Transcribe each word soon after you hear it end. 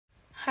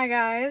Hi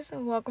guys,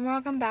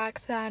 welcome back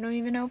to the I Don't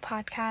Even Know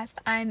podcast.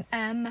 I'm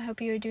Em. I hope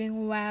you are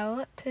doing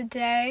well.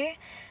 Today,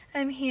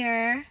 I'm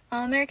here,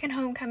 All American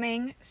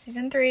Homecoming,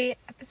 Season 3,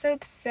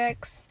 Episode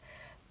 6.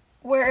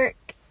 We're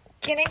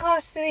getting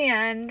close to the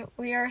end.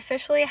 We are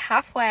officially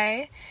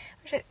halfway.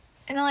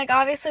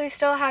 Obviously we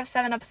still have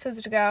 7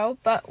 episodes to go,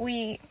 but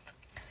we're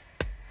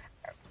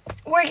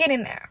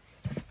getting there.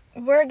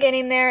 We're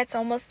getting there. It's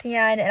almost the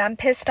end, and I'm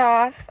pissed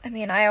off.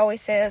 I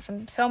always say this.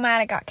 I'm so mad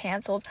it got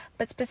canceled.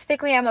 But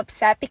specifically, I'm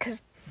upset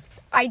because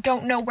I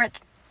don't know where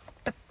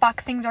the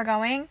fuck things are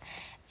going.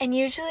 And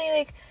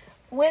usually,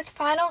 with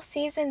final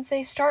seasons,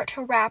 they start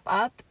to wrap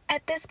up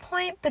at this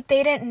point, but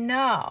they didn't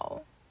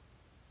know.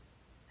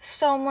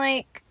 So I'm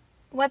like,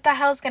 what the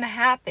hell's gonna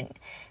happen?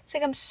 It's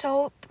I'm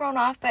so thrown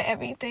off by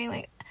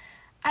everything.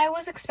 I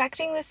was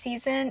expecting the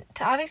season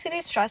to obviously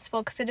be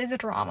stressful because it is a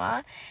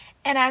drama.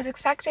 And I was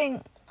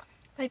expecting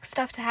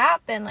stuff to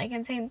happen,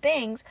 insane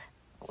things,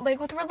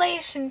 with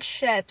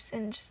relationships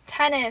and just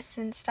tennis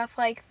and stuff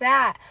like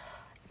that.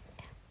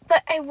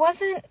 But I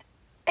wasn't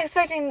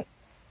expecting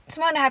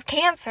someone to have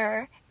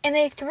cancer, and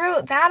they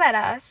threw that at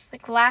us,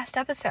 last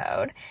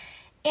episode.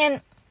 And,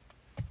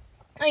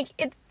 I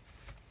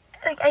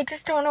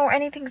just don't know where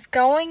anything's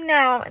going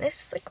now. And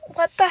it's just,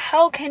 what the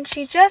hell? Can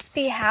she just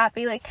be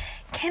happy?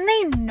 Can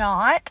they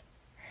not?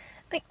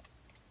 I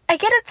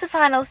get it's the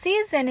final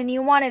season, and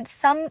you wanted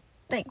some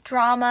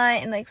drama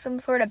and some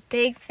sort of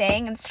big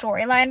thing and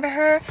storyline for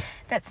her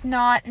that's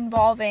not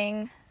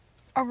involving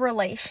a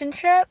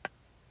relationship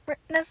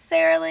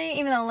necessarily,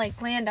 even though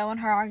Lando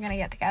and her are gonna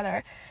get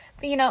together.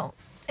 But you know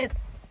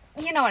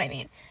what I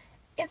mean.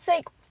 It's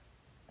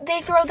they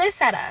throw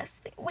this at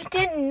us. We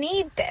didn't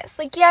need this.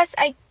 Yes,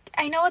 I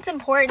know it's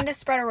important to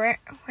spread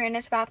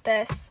awareness about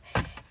this,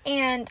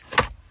 and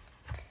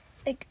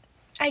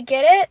I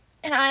get it,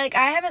 and I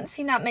haven't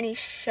seen that many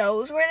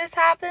shows where this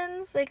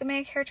happens. A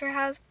main character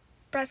has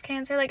breast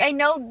cancer. I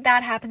know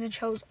that happens in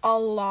shows a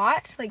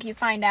lot. You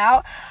find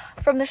out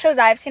from the shows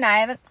I've seen. I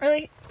haven't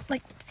really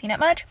seen it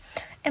much,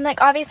 and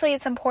obviously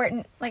it's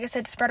important, I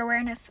said, to spread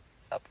awareness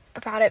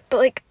about it.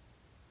 But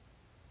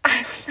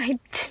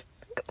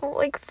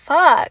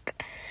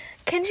fuck,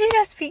 can she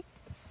just be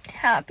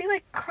happy?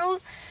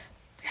 Girls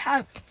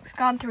have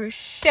gone through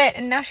shit,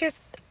 and now she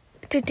has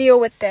to deal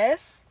with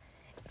this.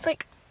 It's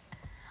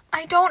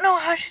I don't know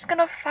how she's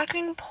gonna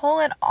fucking pull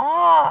it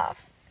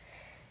off.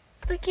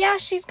 Yeah,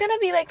 she's gonna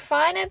be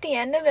fine at the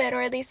end of it,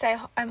 or at least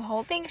I'm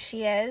hoping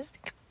she is.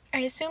 I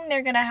assume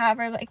they're gonna have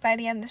her by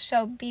the end of the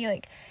show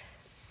be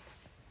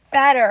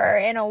better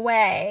in a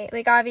way.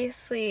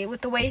 Obviously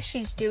with the way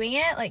she's doing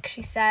it,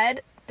 she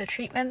said, the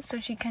treatment so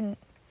she can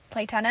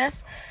play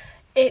tennis,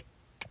 it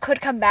could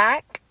come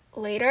back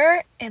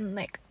later and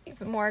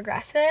even more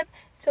aggressive.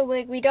 So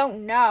we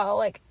don't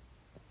know,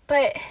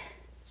 but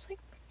it's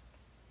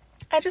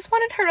I just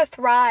wanted her to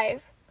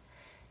thrive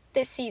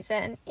this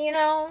season,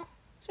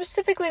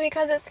 specifically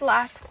because it's the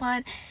last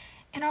one,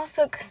 and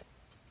also because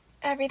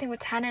everything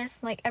with tennis,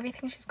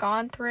 everything she's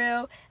gone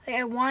through,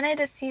 I wanted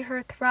to see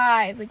her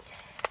thrive,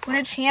 win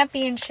a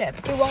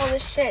championship, do all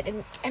this shit.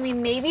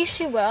 And maybe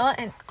she will,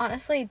 and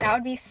honestly that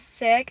would be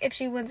sick if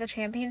she wins a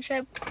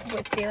championship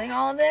with dealing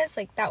all of this.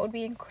 That would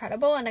be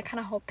incredible, and I kind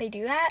of hope they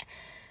do that.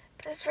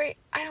 But it's right,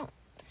 I don't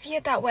see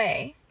it that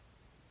way.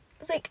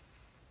 It's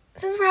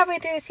since we're halfway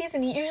through the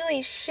season,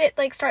 usually shit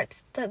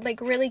starts to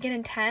really get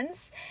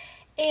intense,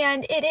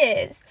 and it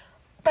is,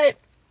 but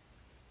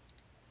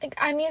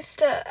I'm used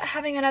to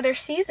having another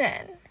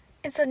season,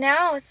 and so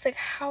now it's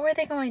how are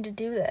they going to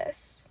do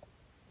this,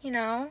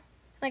 how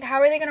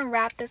are they going to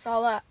wrap this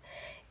all up?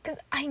 Because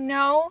I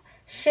know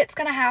shit's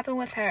going to happen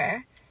with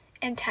her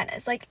in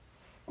tennis.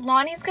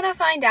 Lonnie's going to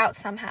find out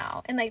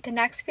somehow in the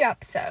next few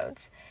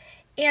episodes,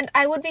 and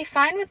I would be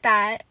fine with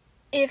that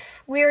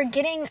if we're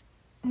getting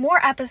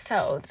more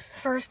episodes,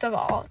 first of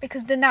all,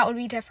 because then that would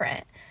be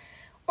different.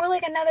 Or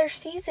another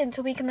season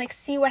so we can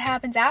see what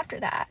happens after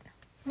that.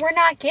 We're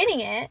not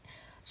getting it.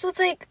 So it's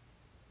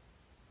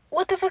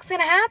what the fuck's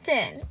gonna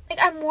happen?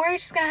 I'm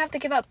worried she's gonna have to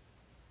give up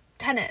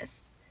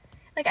tennis.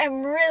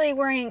 I'm really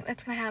worrying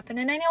that's gonna happen.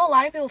 And I know a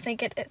lot of people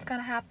think it's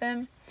gonna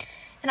happen,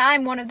 and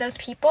I'm one of those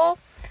people.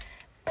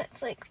 But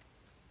it's I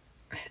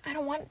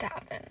don't want it to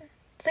happen.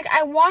 It's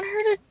I want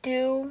her to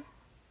do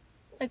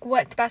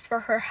what's best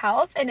for her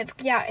health, and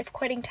if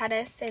quitting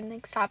tennis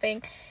and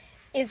stopping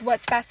is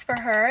what's best for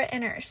her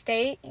in her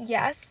state,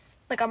 yes,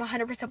 I'm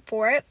 100%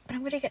 for it. But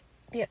I'm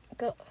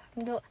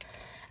gonna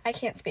I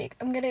can't speak.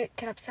 I'm gonna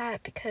get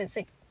upset because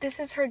this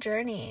is her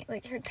journey,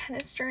 her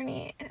tennis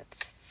journey, and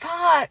it's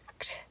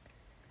fucked.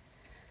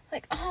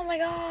 Oh my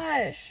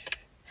gosh,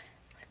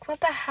 what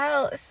the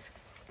hell?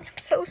 I'm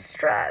so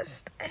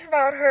stressed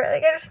about her. I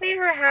just need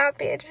her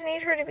happy. I just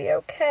need her to be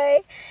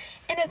okay,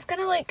 and it's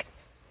gonna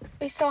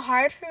be so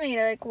hard for me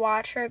to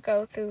watch her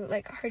go through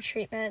her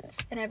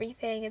treatments and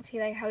everything, and see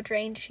how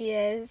drained she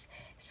is.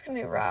 It's gonna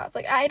be rough.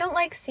 I don't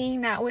like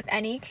seeing that with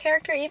any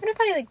character, even if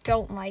I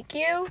don't like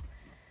you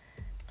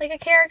a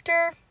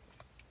character.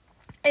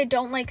 I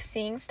don't like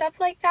seeing stuff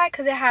like that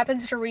because it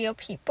happens to real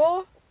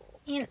people,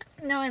 you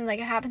know, and, like,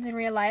 it happens in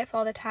real life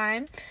all the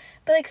time.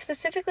 But, like,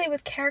 specifically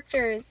with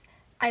characters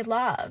I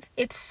love,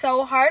 it's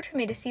so hard for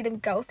me to see them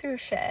go through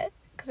shit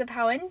because of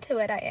how into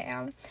it I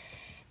am.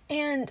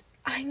 And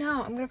I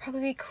know I'm going to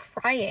probably be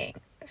crying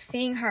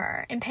seeing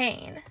her in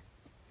pain.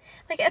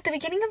 Like, at the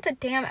beginning of the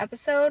damn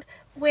episode,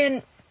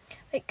 when,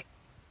 like,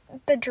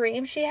 the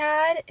dream she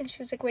had, and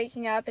she was, like,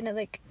 waking up, and it,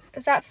 like, it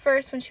was at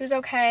first when she was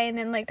okay, and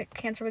then, like, the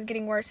cancer was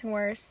getting worse and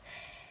worse,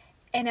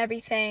 and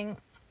everything.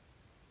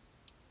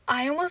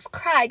 I almost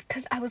cried,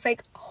 because I was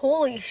like,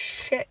 holy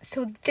shit,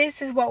 so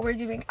this is what we're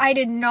doing. I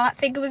did not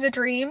think it was a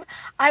dream.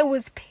 I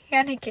was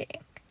panicking.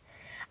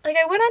 Like,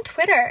 I went on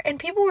Twitter, and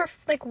people were,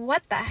 like,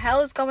 what the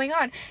hell is going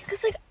on?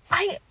 Because, like,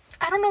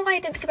 I don't know why I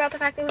didn't think about the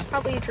fact that it was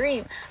probably a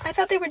dream. I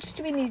thought they were just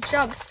doing these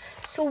jumps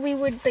so we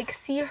would, like,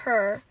 see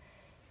her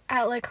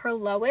at, like, her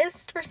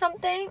lowest or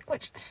something,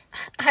 which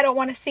I don't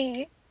want to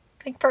see.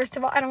 Like, first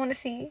of all, I don't want to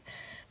see.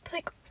 But,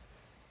 like,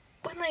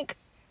 when, like,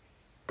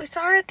 we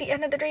saw her at the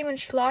end of the dream and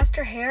she lost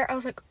her hair, I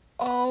was like,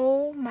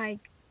 oh my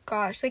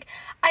gosh. Like,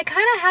 I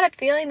kind of had a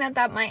feeling that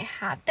that might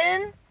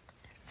happen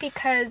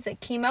because,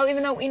 like, chemo,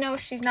 even though we know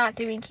she's not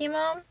doing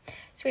chemo,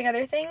 she's doing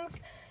other things.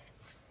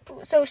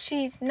 So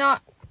she's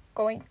not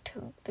going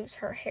to lose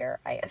her hair,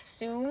 I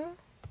assume,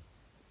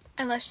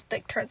 unless,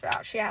 like, turns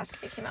out she has to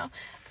do chemo.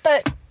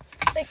 But,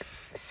 like,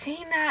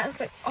 seeing that, I was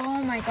like,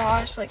 oh my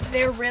gosh, like,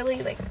 they're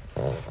really, like,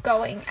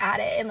 going at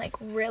it and, like,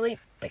 really,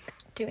 like,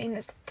 doing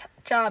this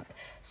jump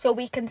so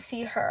we can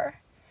see her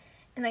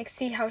and, like,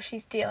 see how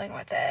she's dealing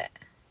with it.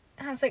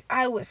 And I was like,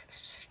 I was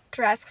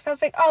stressed because I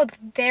was like, oh,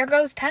 there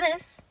goes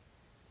tennis.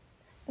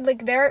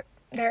 Like, there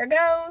it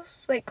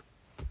goes. Like,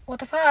 what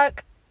the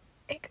fuck?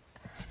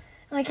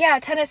 Like, yeah,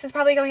 tennis is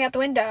probably going out the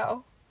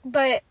window,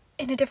 but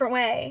in a different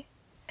way.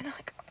 And I'm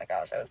like, oh my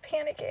gosh, I was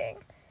panicking.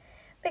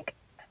 Like,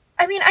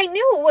 I mean, I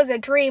knew it was a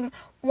dream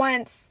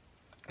once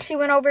she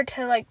went over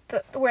to, like,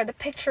 where the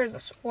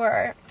pictures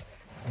were,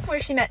 where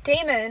she met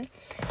Damon,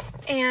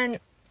 and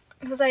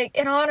it was, like,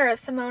 in honor of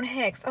Simone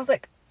Hicks. I was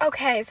like,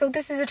 okay, so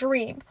this is a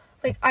dream.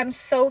 Like, I'm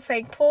so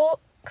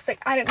thankful, because,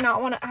 like, I did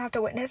not want to have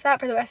to witness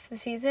that for the rest of the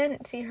season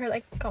and see her,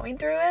 like, going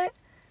through it.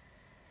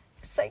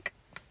 It's like,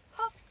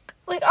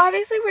 like,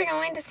 obviously we're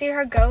going to see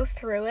her go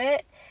through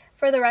it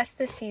for the rest of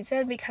the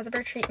season because of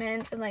her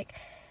treatments and, like,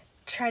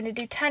 trying to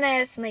do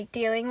tennis and, like,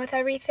 dealing with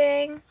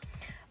everything.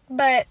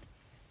 But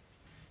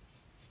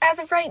as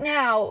of right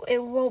now,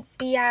 it won't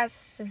be as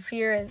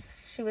severe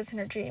as she was in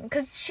her dream.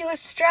 Because she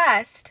was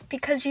stressed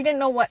because she didn't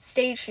know what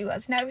stage she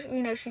was. Now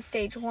we know she's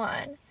stage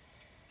 1.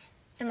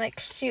 And, like,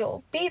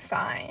 she'll be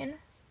fine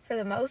for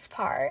the most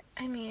part.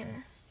 I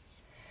mean,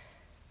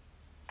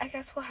 I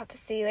guess we'll have to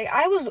see. Like,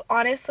 I was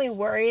honestly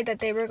worried that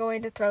they were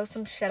going to throw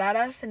some shit at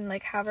us and,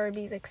 like, have her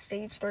be, like,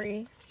 stage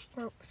 3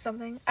 or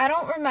something. I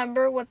don't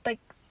remember what, like,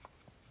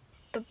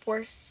 the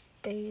worst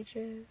stage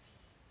is,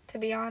 to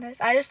be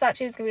honest. I just thought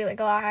she was going to be, like,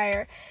 a lot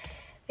higher.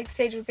 Like,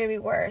 stage was going to be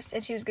worse,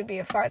 and she was going to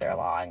be farther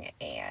along,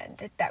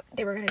 and that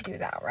they were going to do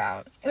that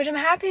route. Which I'm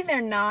happy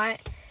they're not,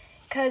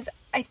 because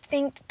I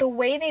think the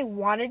way they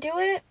want to do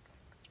it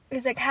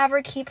is, like, have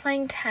her keep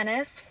playing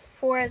tennis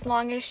for as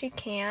long as she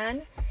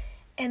can,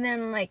 and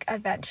then, like,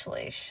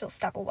 eventually she'll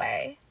step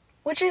away.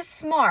 Which is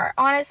smart.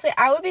 Honestly,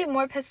 I would be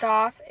more pissed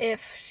off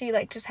if she,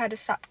 like, just had to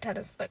stop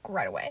tennis, like,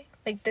 right away.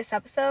 Like, this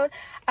episode,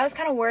 I was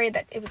kind of worried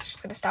that it was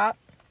just going to stop.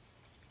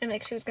 And,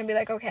 like, she was going to be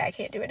like, okay, I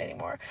can't do it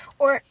anymore.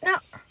 Or,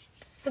 not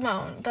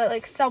Simone, but,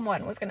 like,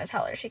 someone was going to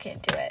tell her she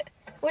can't do it.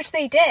 Which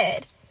they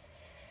did.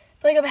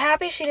 But, like, I'm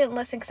happy she didn't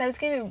listen because I was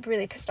going to be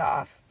really pissed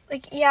off.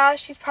 Like, yeah,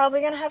 she's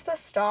probably going to have to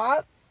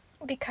stop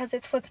because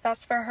it's what's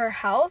best for her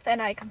health,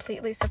 and I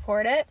completely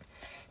support it.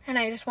 And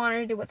I just want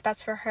her to do what's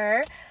best for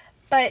her.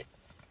 But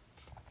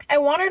I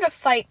want her to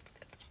fight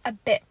a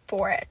bit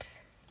for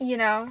it, you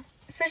know?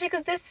 Especially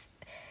because this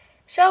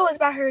show is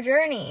about her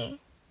journey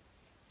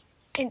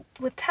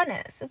with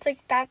tennis. It's like,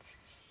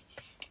 that's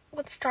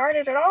what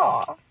started it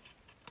all.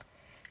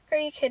 Are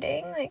you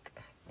kidding? Like,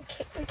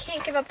 we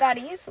can't give up that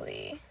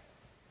easily.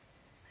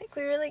 Like,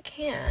 we really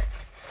can't.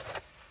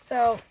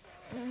 So,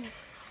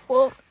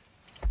 we'll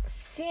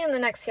see in the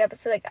next few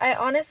episodes. Like, I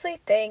honestly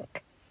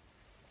think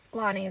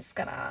Lonnie's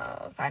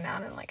gonna find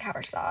out and, like, have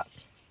her stop.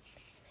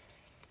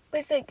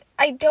 Which, like,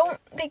 I don't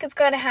think it's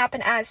gonna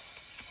happen as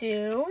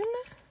soon.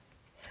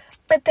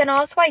 But then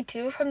also I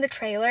do from the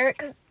trailer,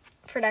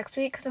 for next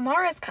week, because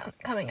Amara's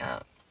coming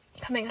home.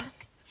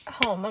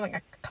 Oh my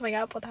god, coming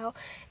up, what the hell?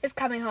 Is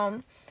coming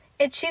home.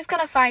 And she's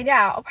gonna find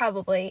out,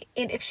 probably.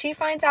 And if she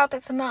finds out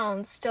that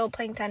Simone's still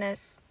playing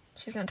tennis,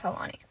 she's gonna tell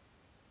Lonnie.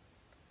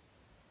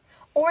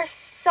 Or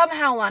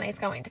somehow Lonnie's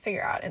going to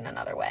figure out in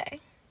another way.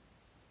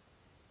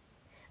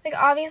 Like,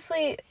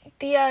 obviously,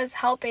 Thea's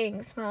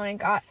helping Simone and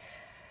got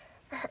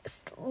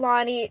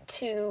Lonnie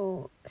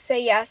to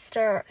say yes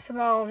to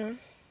Simone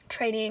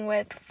training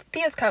with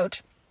Thea's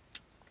coach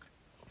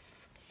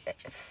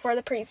for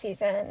the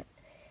preseason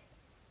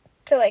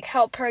to, like,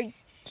 help her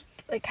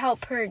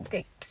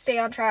stay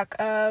on track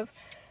of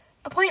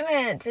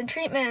appointments and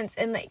treatments,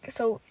 and, like,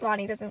 so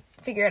Lonnie doesn't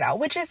figure it out,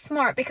 which is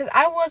smart, because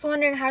I was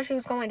wondering how she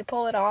was going to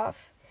pull it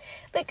off.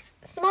 like,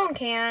 Simone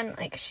can,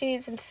 like,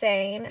 she's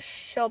insane.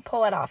 She'll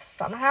pull it off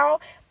somehow.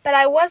 But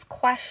I was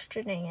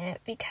questioning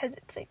it because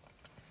it's, like,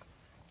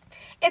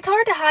 it's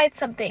hard to hide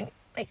something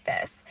like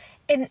this.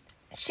 And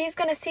she's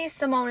going to see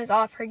Simone is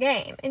off her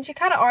game. And she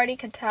kind of already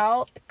could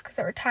tell because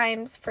there were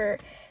times for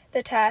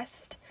the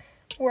test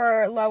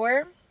were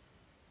lower.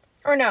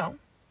 Or no,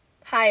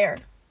 higher.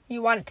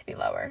 You want it to be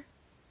lower.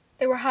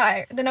 They were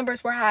higher. The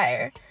numbers were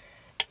higher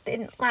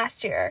than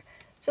last year.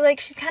 So, like,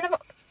 she's kind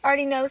of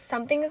already knows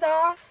something is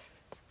off.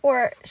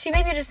 Or she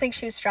maybe just thinks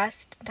she was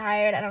stressed and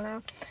tired. I don't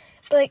know.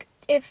 But, like,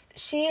 if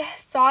she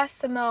saw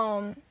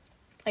Simone,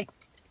 like,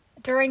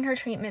 during her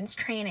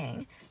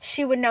training,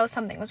 she would know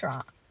something was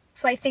wrong.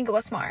 So I think it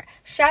was smart.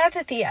 Shout out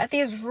to Thea.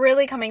 Thea's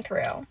really coming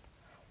through.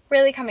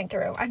 Really coming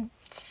through. I'm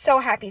so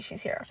happy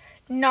she's here.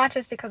 Not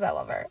just because I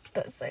love her,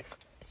 but it's like,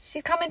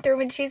 she's coming through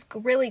and she's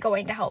really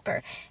going to help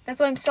her. That's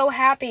why I'm so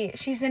happy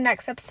she's in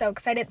next episode,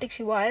 because I didn't think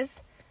she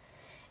was.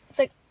 It's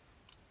like,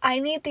 I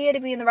need Thea to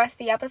be in the rest of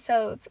the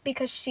episodes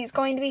because she's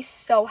going to be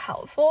so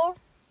helpful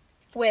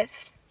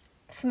with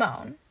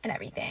Simone and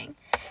everything.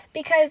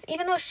 Because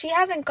even though she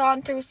hasn't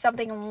gone through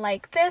something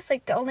like this,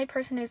 like, the only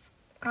person who's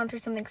gone through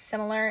something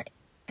similar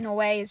in a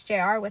way is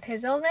JR with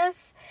his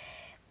illness.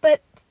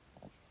 But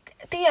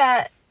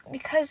Thea,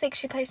 because, like,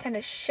 she plays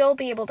tennis, she'll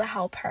be able to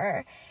help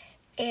her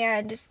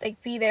and just,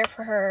 like, be there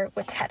for her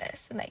with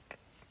tennis and, like,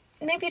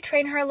 maybe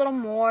train her a little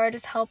more,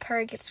 just help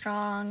her get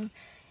strong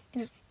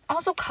and just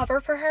also cover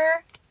for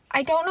her.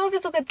 I don't know if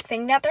it's a good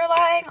thing that they're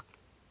lying,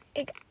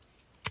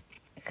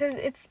 because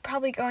it's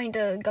probably going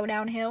to go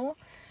downhill.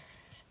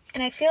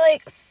 And I feel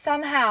like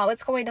somehow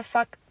it's going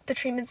to the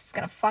treatment's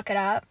going to fuck it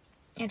up.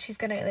 And she's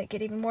going to, like,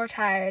 get even more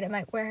tired. It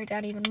might wear her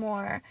down even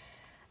more.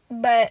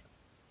 But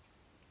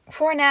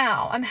for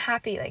now, I'm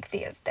happy, like,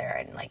 Thea's there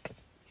and, like,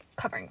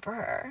 covering for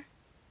her.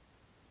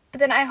 But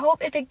then I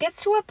hope if it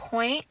gets to a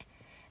point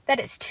that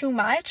it's too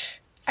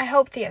much, I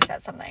hope Thea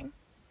says something.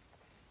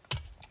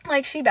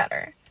 Like, she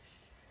better.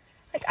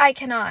 Like, I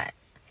cannot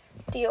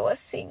deal with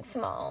seeing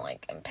Simone,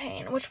 like, in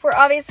pain. Which we're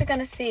obviously going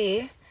to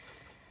see.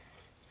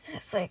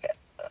 It's, like,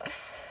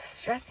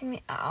 stressing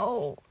me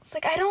out. It's,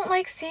 like, I don't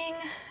like seeing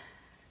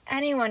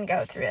anyone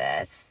go through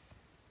this.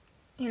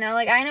 You know,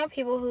 like, I know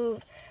people who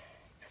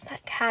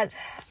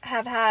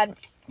have had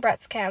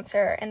breast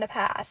cancer in the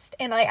past.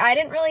 And, like, I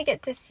didn't really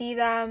get to see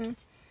them,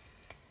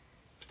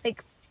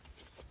 like,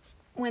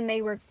 when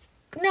they were...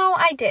 No,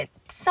 I did.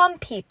 Some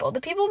people.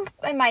 The people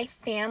in my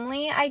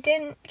family, I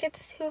didn't get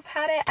to see who have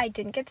had it. I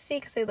didn't get to see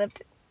because they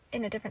lived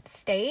in a different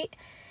state.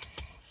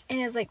 And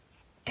it was, like,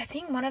 I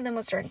think one of them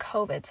was during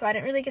COVID, so I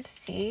didn't really get to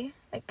see.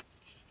 Like,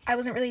 I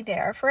wasn't really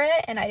there for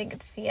it, and I didn't get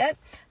to see it.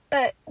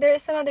 But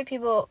there's some other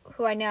people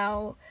who I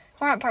know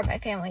who aren't part of my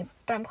family,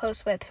 but I'm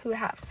close with, who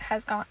have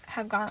gone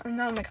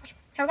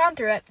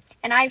through it,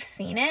 and I've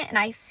seen it, and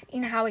I've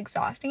seen how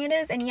exhausting it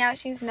is. And yeah,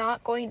 she's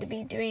not going to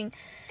be doing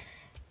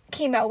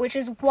chemo, which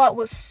is what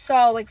was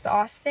so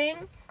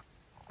exhausting.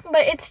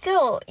 But it's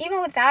still,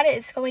 even without it,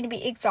 it's going to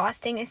be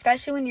exhausting,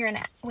 especially when you're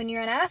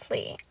an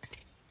athlete.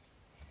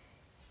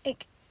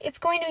 It's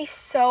going to be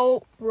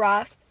so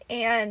rough.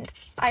 And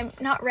I'm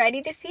not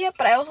ready to see it,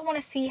 but I also want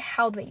to see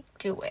how they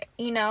do it,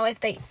 you know, if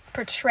they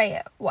portray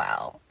it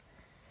well.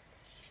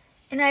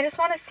 And I just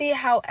want to see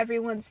how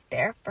everyone's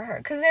there for her,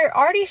 because they're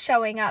already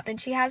showing up,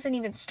 and she hasn't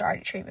even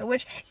started treatment,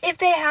 which, if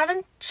they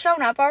haven't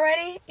shown up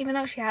already, even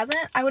though she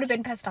hasn't, I would have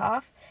been pissed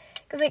off.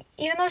 Because, like,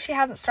 even though she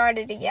hasn't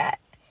started it yet,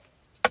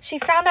 she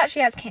found out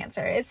she has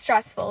cancer. It's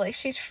stressful. Like,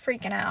 she's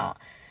freaking out.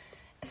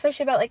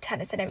 Especially about, like,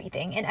 tennis and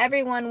everything. And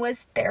everyone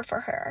was there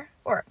for her.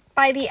 Or,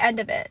 by the end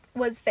of it,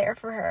 was there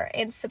for her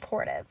and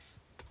supportive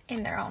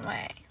in their own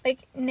way.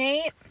 Like,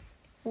 Nate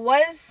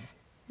was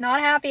not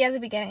happy at the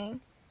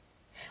beginning.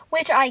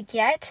 Which I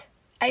get.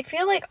 I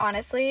feel like,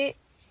 honestly,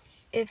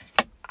 if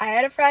I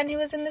had a friend who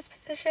was in this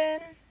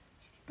position,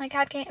 like,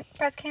 had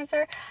breast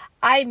cancer,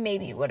 I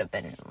maybe would have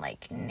been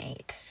like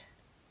Nate.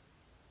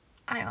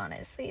 I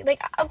honestly.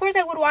 Like, of course,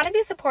 I would want to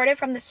be supportive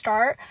from the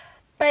start,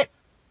 but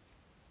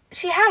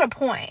she had a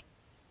point,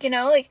 you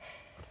know, like,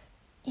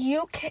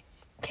 you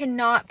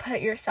cannot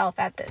put yourself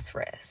at this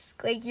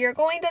risk. Like, you're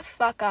going to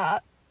fuck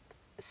up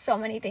so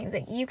many things.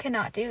 Like, you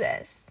cannot do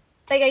this.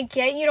 Like, I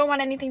get you don't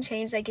want anything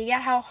changed. Like, I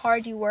get how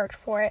hard you worked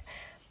for it,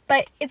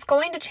 but it's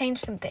going to change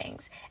some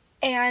things.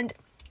 And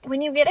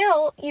when you get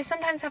ill, you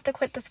sometimes have to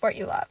quit the sport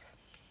you love,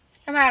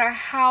 no matter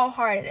how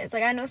hard it is.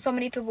 Like, I know so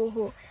many people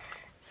who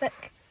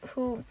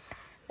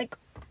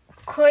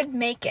could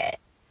make it,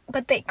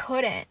 but they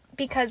couldn't.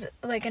 Because,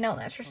 like, an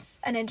illness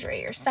or an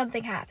injury or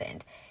something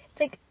happened.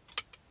 It's like,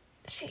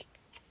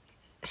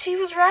 she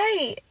was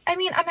right. I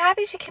mean, I'm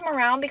happy she came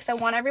around because I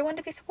want everyone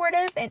to be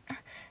supportive and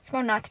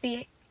Simone not to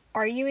be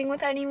arguing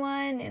with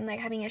anyone and,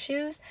 like, having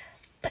issues.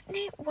 But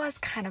Nate was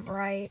kind of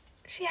right.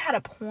 She had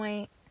a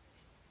point.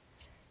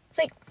 It's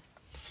like,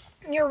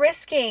 you're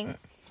risking,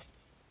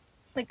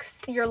 like,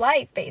 your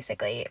life,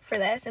 basically, for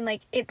this. And,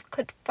 like, it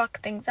could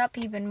fuck things up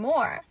even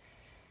more.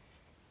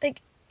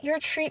 Like, your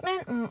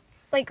treatment...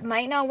 like,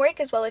 might not work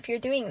as well if you're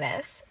doing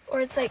this.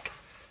 Or it's like,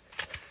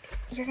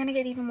 you're going to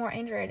get even more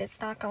injured. It's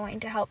not going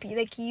to help you.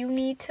 Like, you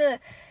need to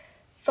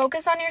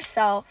focus on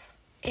yourself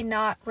and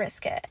not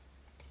risk it.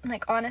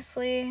 Like,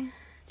 honestly,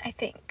 I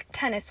think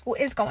tennis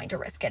is going to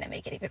risk it and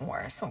make it even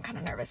worse. So I'm kind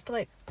of nervous. But,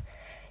 like,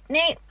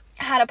 Nate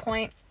had a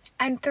point.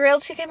 I'm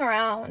thrilled she came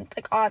around.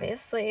 Like,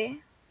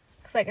 obviously.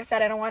 Because, like I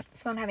said, I don't want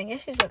someone having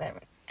issues with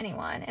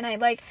anyone. And I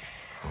like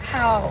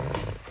how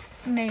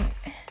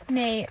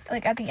Nate,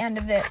 like, at the end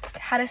of it,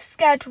 had a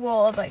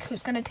schedule of, like,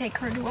 who's going to take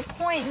her to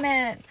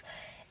appointments.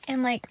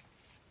 And, like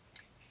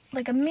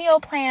a meal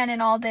plan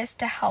and all this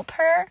to help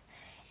her.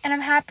 And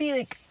I'm happy,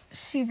 like,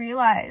 she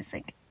realized,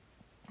 like,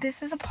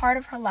 this is a part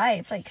of her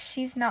life. Like,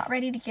 she's not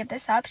ready to give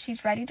this up.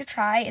 She's ready to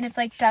try. And if,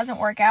 like, doesn't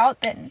work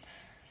out, then,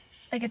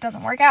 like, it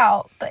doesn't work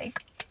out. But,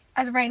 like,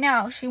 as of right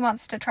now, she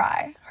wants to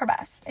try her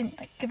best and,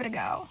 like, give it a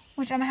go.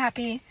 Which I'm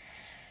happy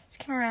she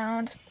came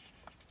around.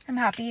 I'm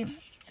happy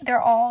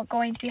they're all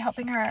going to be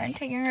helping her and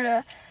taking her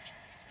to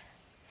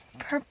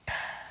her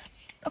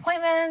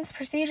appointments,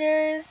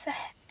 procedures,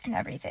 and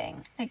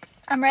everything. Like,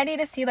 I'm ready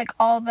to see, like,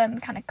 all of them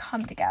kind of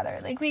come together.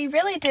 Like, we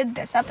really did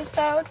this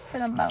episode for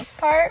the most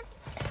part,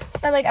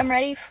 but, like, I'm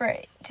ready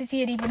to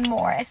see it even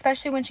more,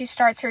 especially when she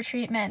starts her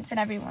treatments and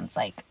everyone's,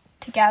 like,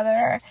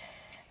 together,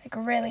 like,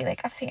 really,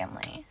 like, a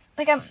family.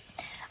 Like,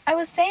 I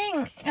was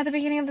saying at the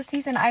beginning of the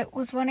season, I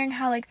was wondering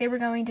how, like, they were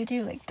going to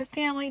do, like, the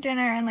family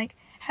dinner and, like,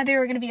 how they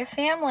were going to be a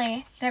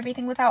family and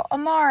everything without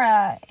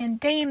Amara and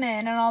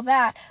Damon and all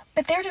that,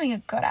 but they're doing a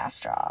good-ass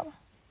job.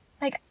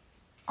 Like,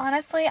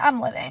 honestly,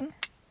 I'm living.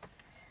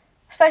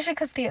 Especially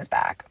because Thea's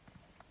back.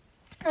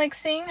 Like,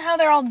 seeing how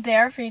they're all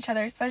there for each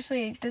other,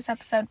 especially this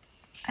episode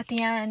at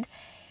the end,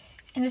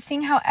 and just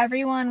seeing how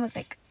everyone was,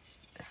 like,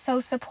 so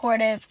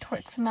supportive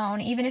towards Simone,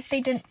 even if they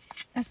didn't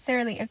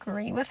necessarily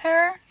agree with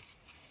her,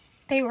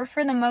 they were,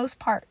 for the most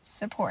part,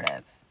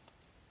 supportive.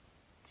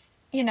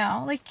 You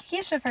know? Like,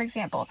 Keisha, for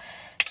example.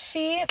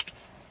 She,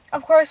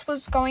 of course,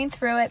 was going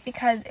through it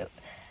because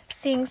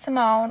seeing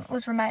Simone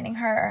was reminding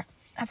her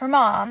of her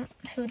mom,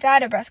 who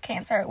died of breast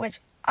cancer, which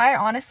I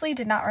honestly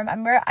did not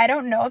remember. I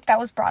don't know if that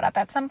was brought up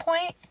at some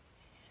point,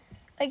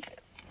 like,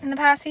 in the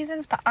past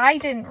seasons, but I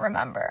didn't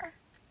remember.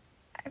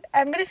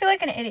 I'm gonna feel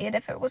like an idiot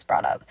if it was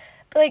brought up.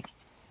 But, like,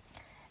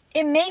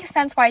 it makes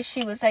sense why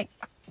she was, like,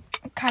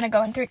 kind of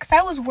going through it, because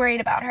I was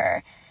worried about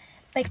her,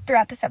 like,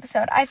 throughout this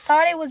episode. I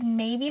thought it was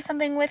maybe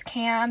something with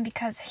Cam,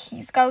 because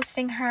he's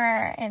ghosting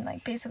her, and,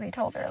 like, basically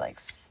told her, like,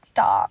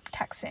 stop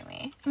texting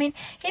me. I mean,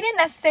 he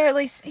didn't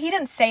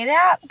say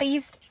that, but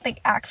he's, like,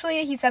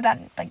 actually, he said that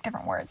in, like,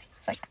 different words.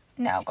 He's like,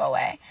 no, go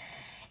away.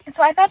 And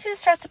so I thought she was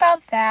stressed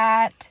about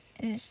that,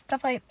 and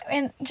stuff like,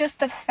 and just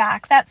the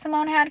fact that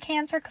Simone had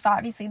cancer, because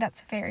obviously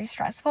that's very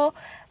stressful,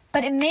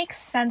 but it makes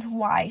sense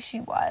why she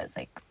was,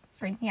 like,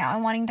 freaking out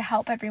and wanting to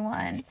help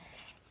everyone,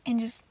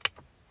 and just,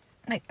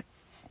 like,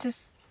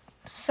 just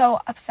so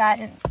upset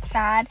and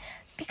sad,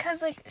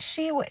 because, like,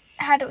 she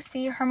had to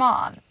see her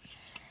mom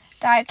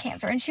die of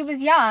cancer, and she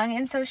was young,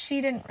 and so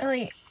she didn't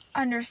really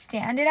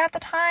understand it at the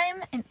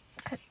time, and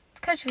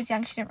because she was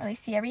young, she didn't really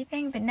see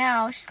everything, but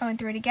now she's going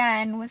through it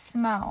again with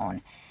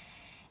Simone,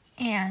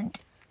 and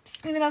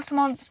even though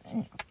Simone's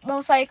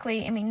most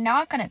likely, I mean,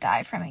 not gonna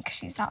die from it, because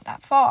she's not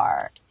that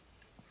far,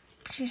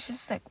 she's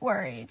just, like,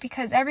 worried,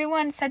 because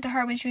everyone said to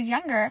her when she was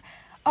younger,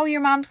 oh,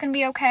 your mom's gonna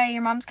be okay,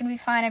 your mom's gonna be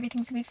fine,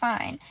 everything's gonna be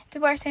fine.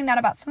 People are saying that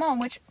about Simone,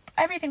 which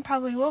everything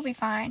probably will be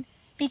fine,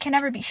 but you can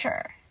never be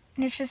sure.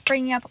 And it's just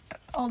bringing up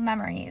old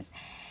memories.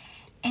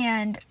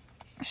 And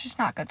it's just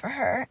not good for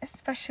her,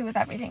 especially with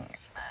everything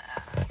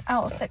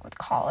else, like with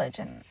college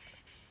and,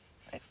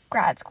 like,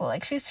 grad school.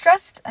 Like, she's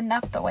stressed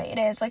enough the way it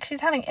is. Like, she's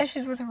having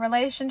issues with her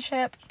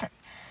relationship.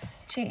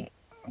 She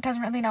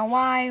doesn't really know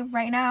why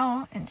right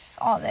now. And just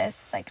all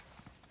this, like,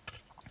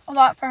 a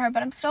lot for her.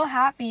 But I'm still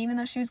happy, even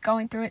though she was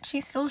going through it, she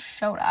still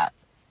showed up.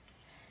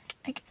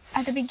 Like,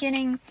 at the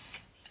beginning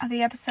of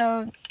the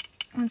episode,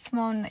 when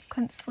Simone, like,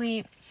 couldn't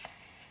sleep,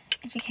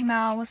 and she came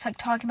out, was, like,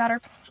 talking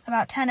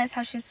about tennis,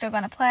 how she was still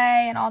going to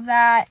play and all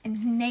that,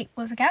 and Nate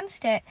was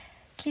against it.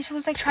 Keisha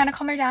was, like, trying to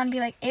calm her down and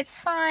be like, it's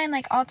fine,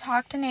 like, I'll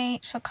talk to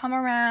Nate, she'll come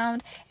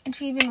around, and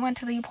she even went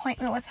to the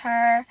appointment with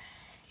her,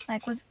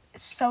 like, was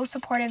so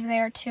supportive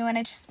there, too, and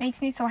it just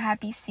makes me so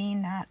happy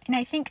seeing that, and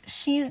I think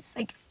she's,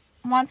 like,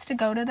 wants to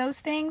go to those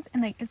things,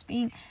 and, like, is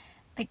being,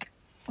 like,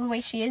 the way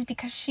she is,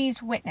 because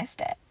she's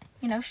witnessed it,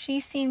 you know,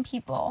 she's seen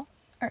people,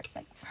 or,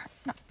 like,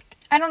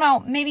 I don't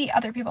know, maybe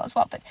other people as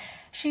well, but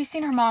she's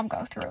seen her mom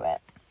go through it,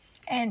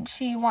 and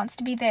she wants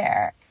to be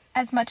there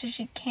as much as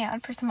she can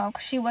for Simone,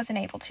 because she wasn't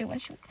able to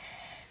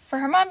for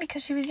her mom,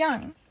 because she was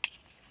young.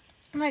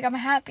 I'm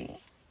happy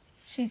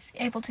she's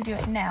able to do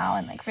it now,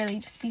 and, like, really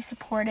just be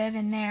supportive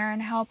in there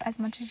and help as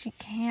much as she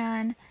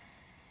can,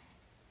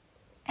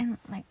 and,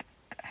 like,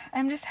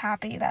 I'm just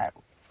happy that,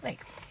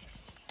 like,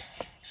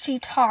 she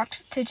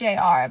talked to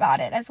JR about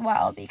it as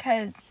well,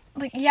 because,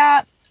 like,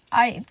 yeah,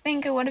 I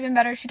think it would have been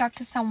better if she talked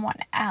to someone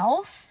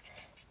else,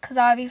 because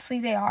obviously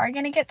they are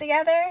going to get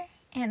together,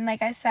 and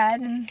like I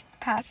said in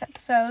past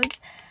episodes,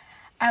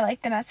 I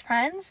like them as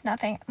friends,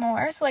 nothing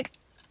more, so, like,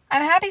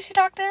 I'm happy she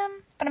talked to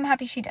him, but I'm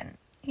happy she didn't,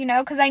 you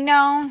know, because I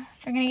know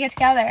they're going to get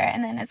together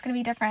and then it's going to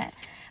be different.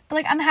 But,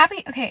 like, I'm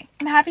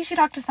happy she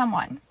talked to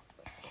someone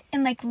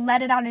and, like,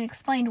 let it out and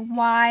explained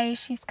why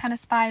she's kind of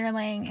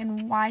spiraling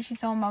and why she's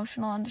so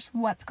emotional and just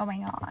what's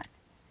going on.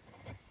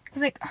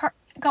 Because, like,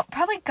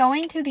 probably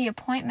going to the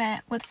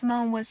appointment with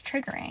Simone was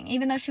triggering.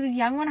 Even though she was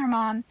young when her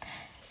mom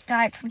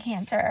died from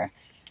cancer,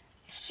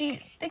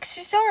 she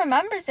still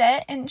remembers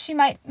it, and she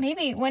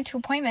maybe went to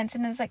appointments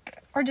and is,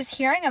 like, or just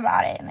hearing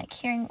about it and, like,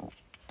 hearing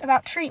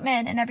about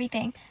treatment and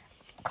everything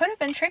could have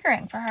been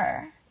triggering for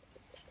her.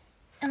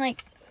 And,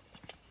 like,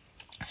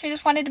 she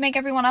just wanted to make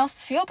everyone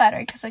else feel better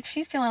because, like,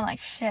 she's feeling like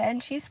shit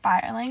and she's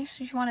spiraling,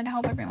 so she wanted to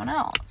help everyone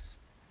else.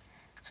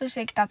 So she's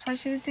like, that's why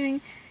she was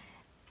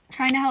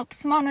trying to help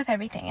Simone with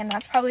everything, and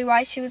that's probably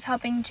why she was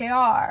helping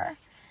JR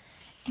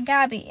and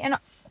Gabby. And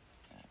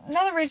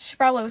another reason she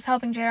probably was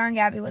helping JR and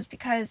Gabby was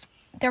because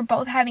they're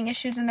both having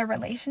issues in their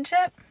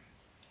relationship,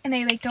 and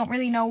they, like, don't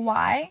really know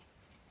why.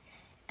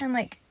 And,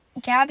 like,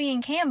 Gabby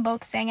and Cam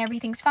both saying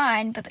everything's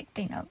fine, but, like,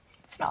 they know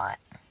it's not.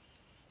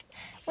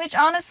 Which,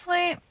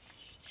 honestly,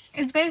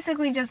 is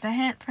basically just a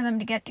hint for them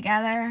to get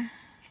together.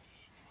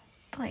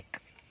 But,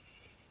 like,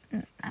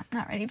 I'm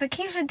not ready. But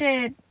Keisha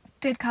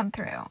did come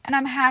through, and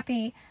I'm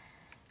happy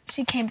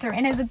she came through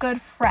and is a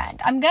good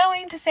friend. I'm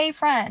going to say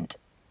friend,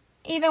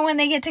 even when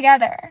they get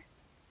together.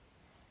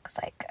 Because,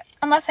 like,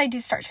 unless I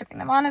do start shipping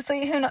them,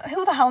 honestly, who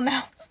the hell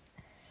knows?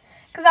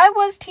 Because I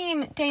was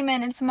team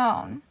Damon and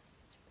Simone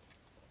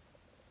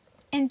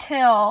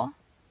until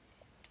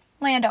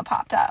Lando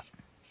popped up.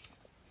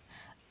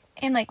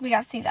 And, like, we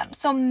got to see them.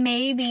 So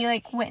maybe,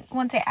 like,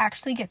 once they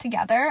actually get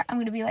together, I'm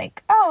going to be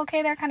like, oh,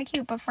 okay, they're kind of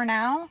cute. But for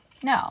now,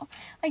 no.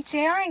 Like,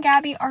 JR and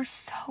Gabby are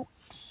so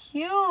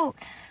cute.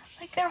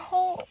 Like, their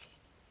whole,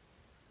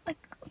 like,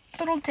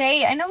 little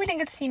date. I know we didn't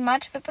get to see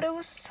much of it, but it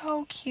was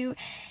so cute.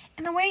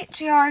 And the way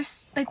JR,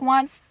 like,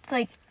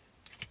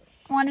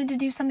 wanted to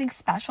do something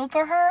special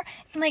for her.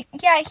 And, like,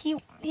 yeah, he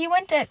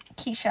went to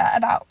Keisha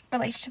about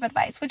relationship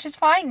advice, which is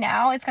fine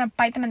now. It's going to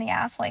bite them in the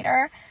ass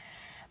later.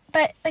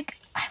 But, like,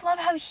 I love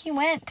how he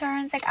went to her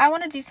and was like, I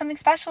want to do something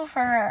special for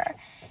her.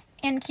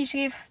 And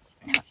Keisha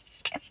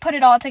put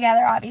it all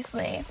together,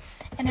 obviously,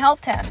 and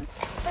helped him.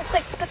 But it's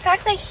like, the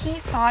fact that he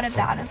thought of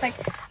that, and it's like,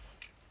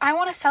 I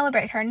want to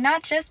celebrate her,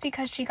 not just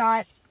because she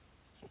got,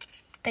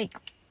 like,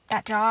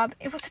 that job.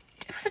 It was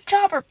a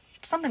job or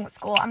something with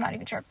school, I'm not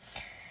even sure,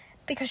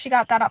 because she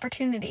got that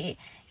opportunity.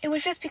 It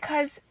was just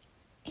because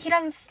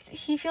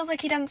he feels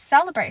like he doesn't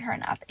celebrate her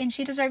enough, and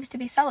she deserves to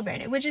be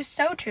celebrated, which is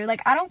so true.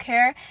 Like, I don't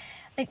care,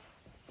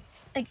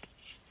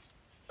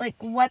 like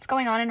what's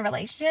going on in a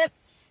relationship.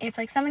 If,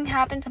 like, something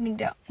happened, something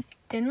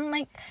didn't,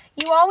 like,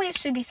 you always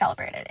should be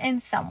celebrated in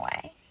some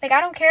way. Like,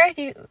 I don't care if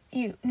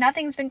you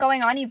nothing's been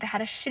going on, you've had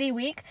a shitty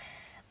week,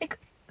 like,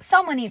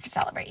 someone needs to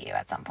celebrate you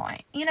at some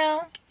point, you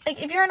know? Like,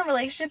 if you're in a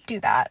relationship, do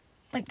that.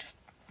 Like,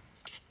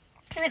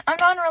 I mean, I'm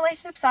not in a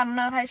relationship, so I don't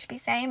know if I should be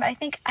saying, but I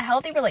think a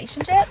healthy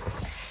relationship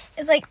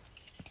is, like,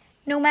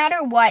 no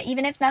matter what,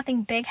 even if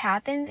nothing big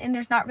happens and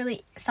there's not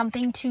really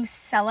something to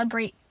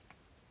celebrate,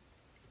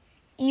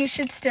 you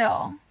should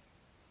still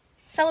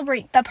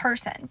celebrate the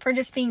person for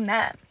just being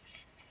them.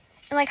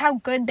 And, like, how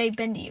good they've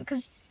been to you.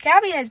 Because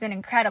Gabby has been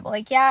incredible.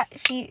 Like, yeah,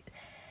 she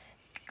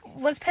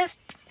was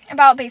pissed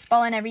about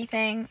baseball and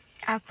everything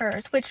at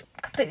first, which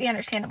completely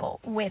understandable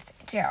with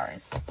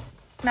JR's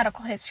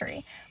medical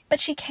history. But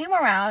she came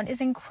around,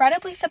 is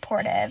incredibly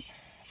supportive,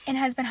 and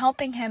has been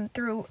helping him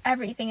through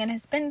everything and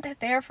has been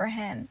there for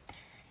him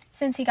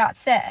since he got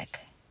sick.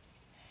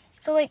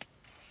 So, like,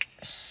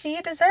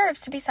 she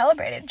deserves to be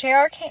celebrated.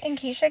 JR and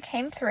Keisha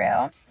came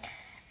through.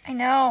 I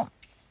know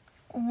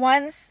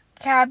once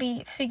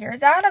Gabby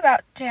figures out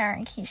about JR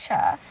and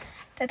Keisha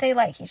that they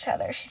like each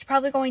other, she's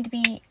probably going to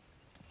be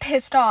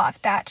pissed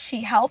off that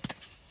she helped.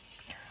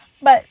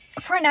 But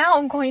for now,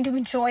 I'm going to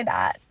enjoy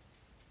that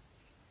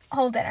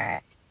whole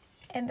dinner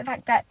and the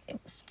fact that it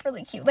was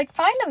really cute. Like,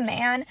 find a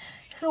man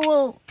who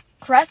will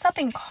dress up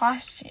in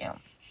costume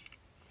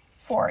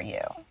for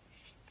you.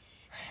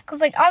 Because,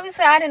 like,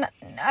 obviously, I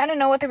don't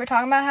know what they were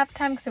talking about half the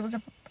time because it was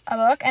a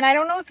book. And I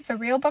don't know if it's a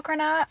real book or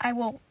not. I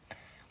will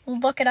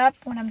look it up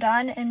when I'm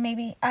done and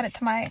maybe add it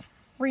to my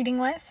reading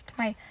list.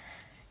 My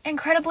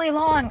incredibly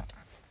long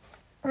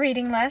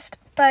reading list.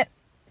 But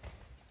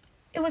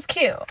it was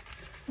cute.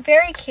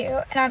 Very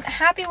cute. And I'm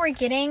happy we're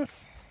getting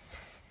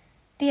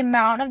the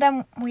amount of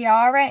them we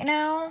are right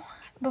now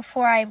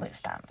before I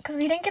lose them. Because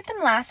we didn't get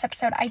them last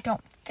episode, I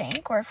don't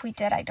think. Or if we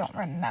did, I don't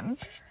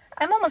remember.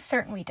 I'm almost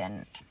certain we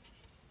didn't.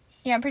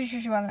 Yeah, I'm pretty sure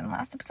she wasn't in the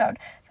last episode.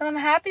 So I'm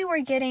happy we're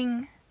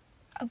getting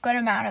a good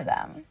amount of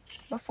them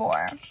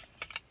before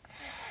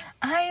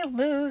I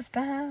lose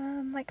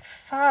them. Like,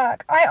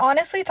 fuck. I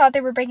honestly thought they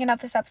were breaking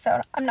up this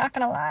episode. I'm not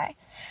gonna lie.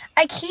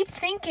 I keep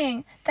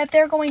thinking that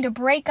they're going to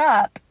break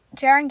up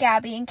JR and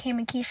Gabby and Cam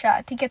and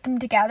Keisha to get them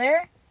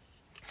together.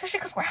 Especially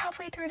because we're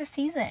halfway through the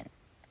season.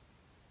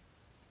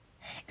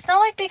 It's not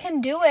like they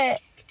can do it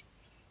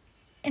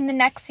in the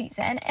next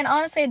season. And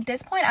honestly, at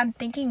this point, I'm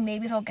thinking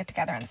maybe they'll get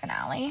together in the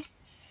finale.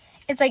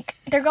 it's like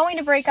they're going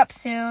to break up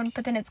soon,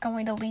 but then it's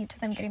going to lead to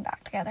them getting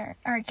back together,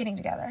 or getting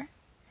together.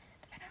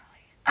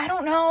 I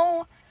don't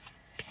know.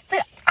 It's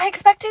like, I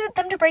expected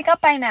them to break up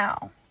by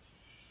now.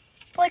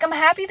 But, like, I'm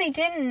happy they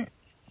didn't.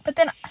 But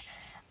then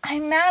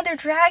I'm mad they're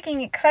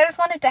dragging it because I just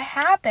want it to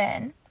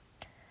happen.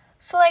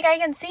 So, like, I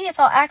can see if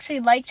I'll actually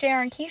like JR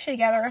and Keisha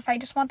together, or if I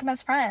just want them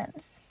as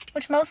friends.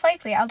 Which, most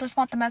likely, I'll just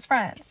want them as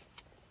friends.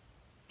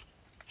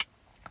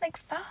 Like,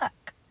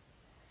 fuck.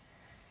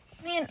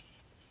 I mean,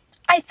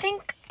 I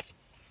think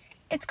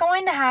it's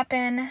going to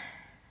happen.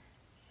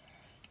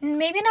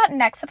 Maybe not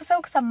next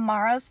episode because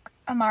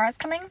Amara's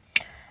coming.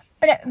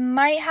 But it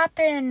might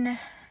happen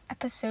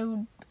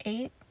episode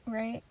 8,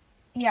 right?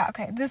 Yeah,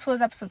 okay. This was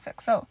episode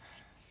 6. So,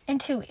 in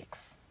 2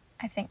 weeks,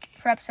 I think.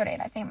 For episode 8,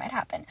 I think it might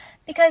happen.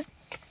 Because,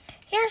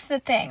 here's the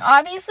thing.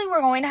 Obviously,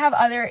 we're going to have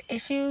other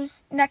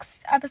issues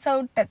next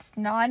episode that's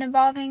not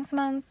involving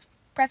Simone's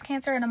breast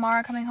cancer and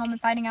Amara coming home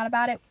and finding out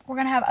about it. We're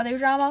going to have other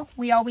drama.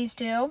 We always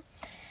do.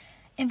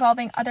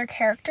 Involving other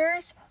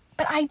characters.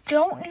 But I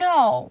don't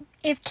know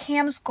if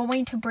Cam's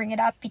going to bring it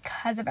up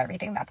because of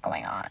everything that's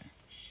going on.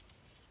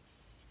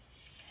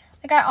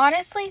 Like, I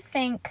honestly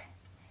think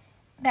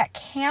that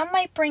Cam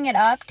might bring it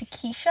up to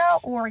Keisha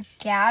or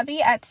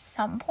Gabby at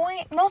some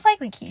point. Most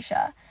likely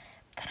Keisha.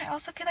 But then I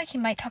also feel like he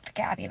might talk to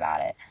Gabby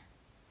about it.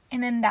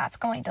 And then that's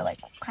going to, like,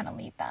 kind of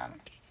lead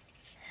them.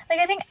 Like,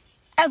 I think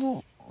at,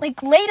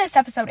 like, latest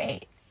episode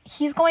 8,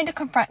 he's going to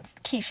confront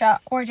Keisha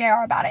or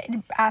JR about it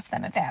and ask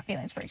them if they have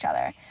feelings for each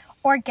other.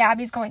 Or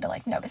Gabby's going to,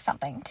 like, notice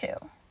something, too.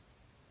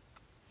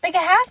 Like,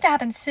 it has to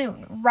happen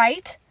soon,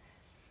 right?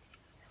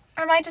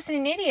 Or am I just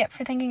an idiot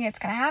for thinking it's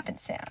going to happen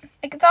soon?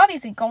 Like, it's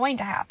obviously going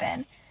to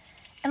happen.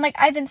 And, like,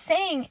 I've been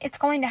saying it's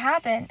going to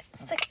happen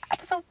since, like,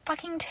 episode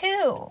fucking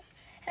 2.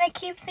 And I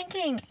keep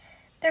thinking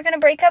they're going to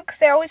break up because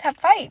they always have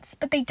fights.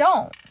 But they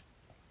don't.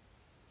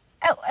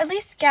 At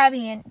least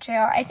Gabby and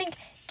JR. I think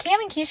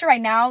Cam and Keisha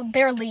right now,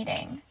 they're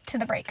leading to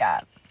the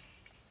breakup.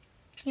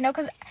 You know,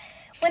 because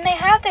when they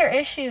have their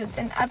issues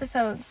in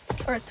episodes,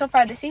 or so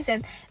far this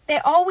season, they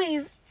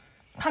always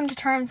come to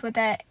terms with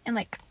it and,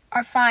 like,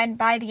 are fine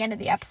by the end of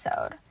the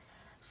episode.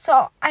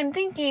 So, I'm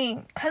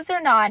thinking, because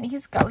they're not, and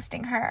he's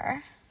ghosting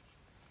her,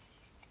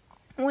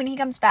 when he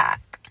comes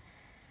back,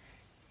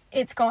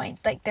 it's going,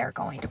 like, they're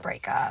going to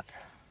break up.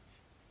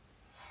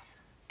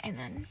 And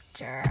then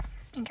Jer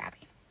and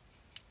Gabby.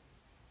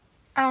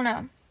 I don't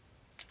know.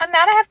 I'm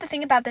mad I have to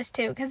think about this,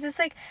 too, because it's,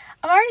 like,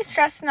 I'm already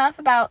stressed enough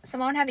about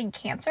Simone having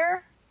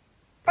cancer.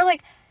 Or,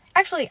 like,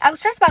 actually, I was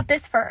stressed about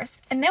this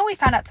first, and then we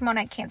found out Simone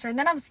had cancer, and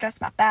then I was stressed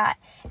about that.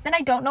 And then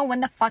I don't know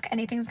when the fuck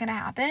anything's gonna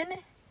happen.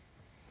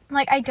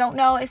 Like, I don't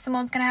know if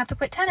Simone's gonna have to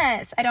quit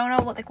tennis. I don't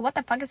know what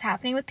the fuck is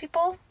happening with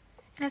people.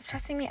 And it's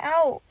stressing me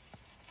out.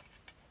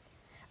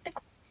 Like,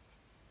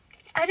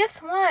 I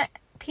just want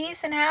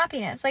peace and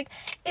happiness. Like,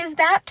 is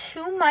that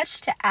too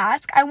much to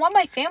ask? I want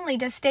my family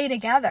to stay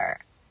together.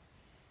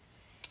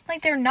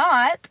 Like, they're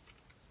not.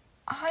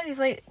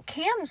 Obviously,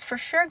 Cam's for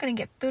sure gonna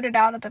get booted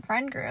out of the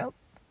friend group.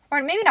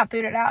 Or maybe not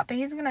booted out, but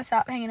he's gonna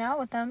stop hanging out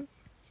with them.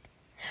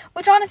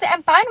 Which, honestly,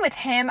 I'm fine with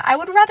him. I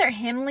would rather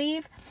him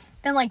leave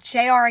than, like,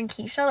 JR and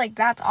Keisha. Like,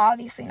 that's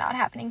obviously not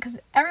happening. Because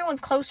everyone's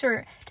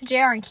closer to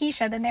JR and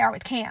Keisha than they are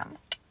with Cam.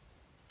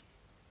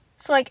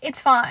 So, like, it's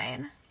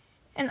fine.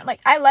 And, like,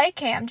 I like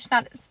Cam, just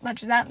not as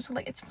much as them. So,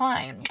 like, it's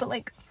fine. But,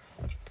 like,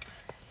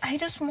 I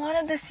just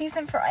wanted this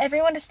season for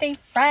everyone to stay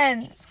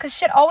friends. Because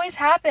shit always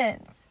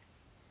happens.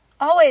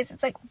 Always.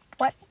 It's like,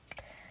 what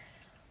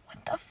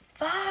the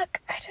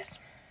fuck?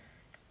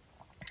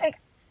 Like,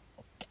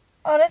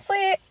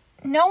 honestly,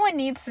 no one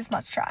needs this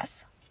much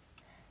stress.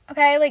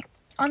 Okay? Like,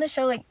 on the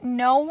show, like,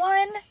 no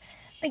one,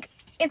 like,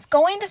 it's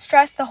going to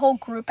stress the whole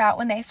group out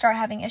when they start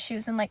having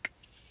issues and, like,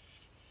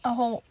 a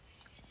whole,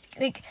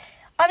 like,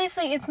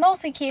 obviously, it's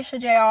mostly Keisha,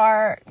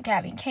 JR,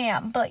 Gabby, and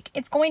Cam, but, like,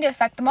 it's going to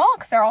affect them all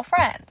because they're all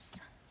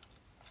friends.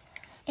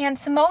 And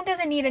Simone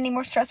doesn't need any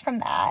more stress from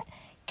that.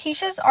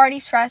 Keisha's already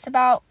stressed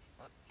about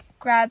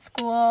grad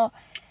school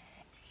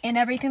and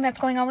everything that's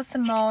going on with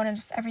Simone and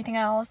just everything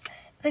else.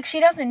 Like,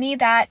 she doesn't need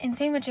that. And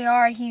same with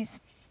JR.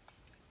 He's,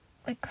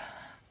 like,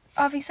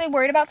 obviously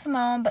worried about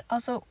Simone, but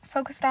also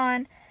focused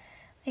on,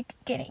 like,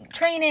 getting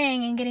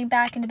training and getting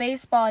back into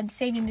baseball and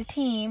saving the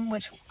team,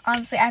 which,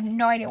 honestly, I have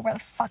no idea where the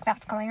fuck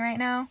that's going right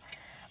now.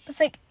 But it's,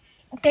 like,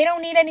 they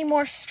don't need any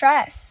more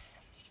stress.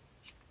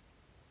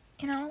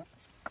 You know?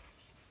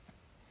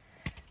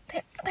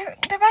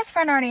 Their best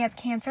friend already has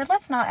cancer.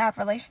 Let's not add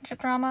relationship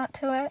drama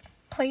to it,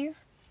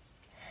 please.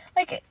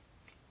 Like,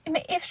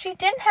 if she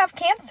didn't have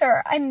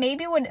cancer, I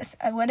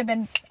would have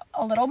been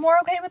a little more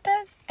okay with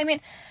this. I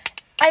mean,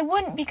 I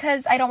wouldn't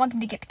because I don't want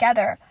them to get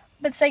together.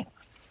 But it's like,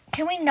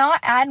 can we not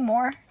add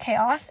more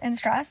chaos and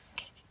stress?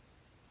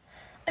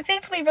 Like,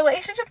 thankfully,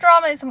 relationship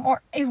drama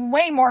is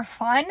way more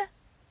fun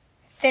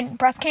than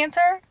breast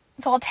cancer.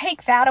 So I'll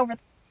take that over,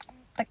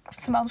 like,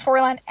 Simone's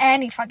storyline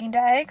any fucking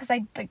day. Because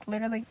I, like,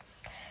 literally,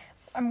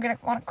 I'm going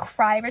to want to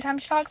cry every time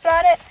she talks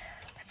about it.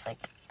 It's like,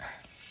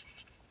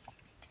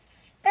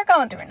 they're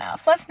going through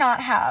enough. Let's not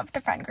have the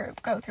friend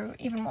group go through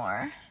even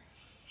more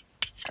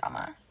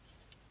drama.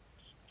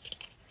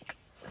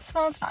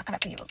 Simone's not going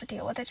to be able to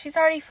deal with it. She's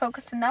already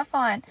focused enough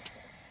on,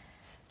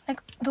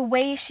 like, the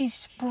way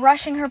she's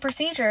rushing her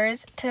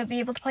procedures to be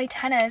able to play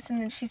tennis, and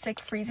then she's, like,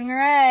 freezing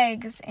her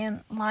eggs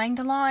and lying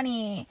to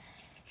Lonnie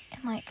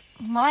and, like,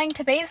 lying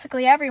to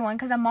basically everyone,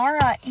 because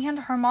Amara and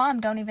her mom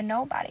don't even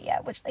know about it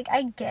yet, which, like,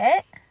 I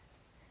get.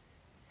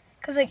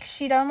 Because, like,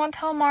 she doesn't want to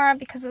tell Amara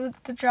because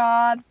of the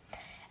job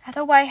at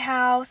the White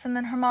House, and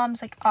then her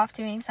mom's, like, off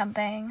doing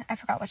something. I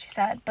forgot what she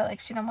said, but, like,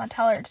 she don't want to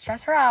tell her to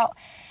stress her out.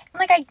 And,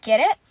 like, I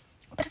get it,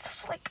 but it's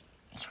also, like,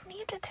 you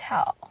need to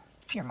tell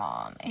your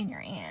mom and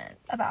your aunt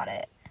about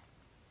it.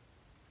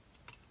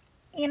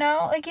 You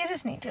know? Like, you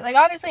just need to. Like,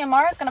 obviously,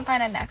 Amara's gonna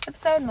find out next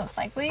episode, most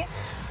likely.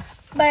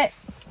 But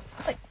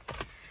it's like,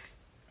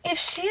 if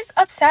she's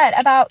upset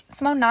about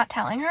Simone not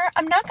telling her,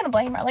 I'm not gonna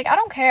blame her. Like, I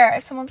don't care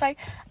if someone's like,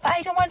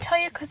 I don't want to tell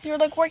you because you're,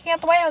 like, working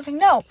at the White House. Like,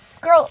 no,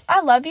 girl,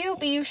 I love you,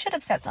 but you should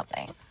have said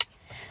something.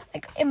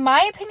 Like, in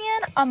my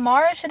opinion,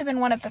 Amara should have been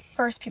one of the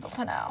first people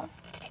to know.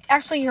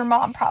 Actually, your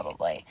mom,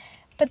 probably.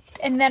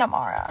 And then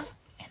Amara.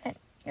 And then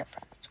your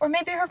friends. Or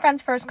maybe her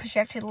friends first because she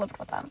actually lived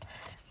with them.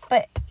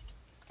 But,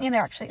 and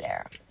they're actually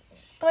there.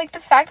 But, like, the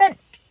fact that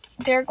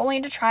they're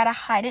going to try to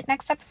hide it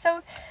next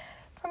episode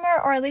from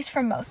her, or at least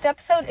for most of the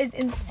episode, is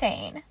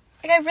insane.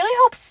 Like, I really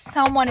hope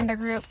someone in the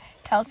group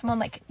tells someone,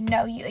 like,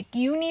 no,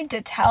 you need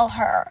to tell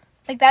her.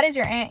 Like, that is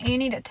your aunt. You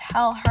need to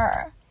tell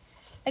her.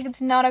 Like, it's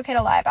not okay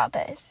to lie about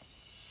this.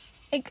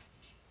 Like,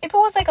 if it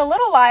was, like, a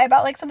little lie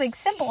about, like, something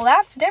simple,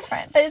 that's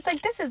different. But it's,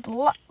 like, this is,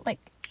 like,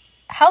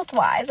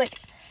 health-wise. Like,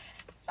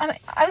 I mean,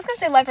 I was going to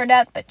say life or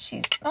death, but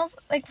she's,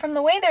 like, from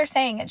the way they're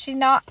saying it, she's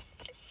not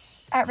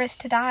at risk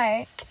to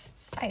die,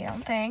 I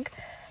don't think.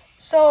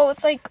 So,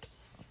 it's, like,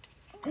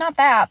 not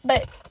that,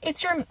 but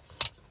it's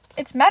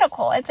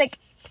medical. It's, like,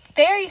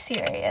 very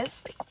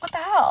serious. Like, what the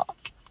hell?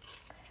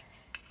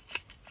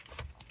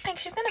 Like,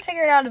 she's going to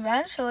figure it out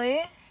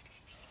eventually.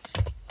 Just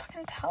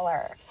fucking tell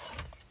her.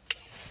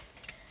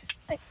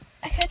 Like,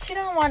 I guess she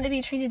doesn't want to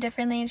be treated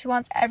differently, and she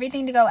wants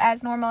everything to go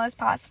as normal as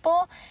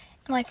possible,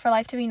 and, like, for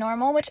life to be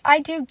normal, which I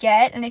do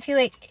get, and I feel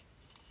like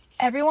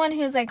everyone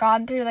who's, like,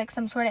 gone through, like,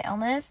 some sort of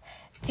illness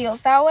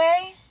feels that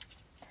way,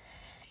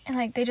 and,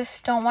 like, they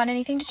just don't want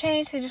anything to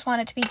change. They just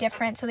want it to be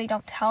different, so they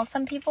don't tell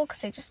some people,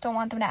 because they just don't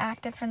want them to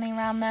act differently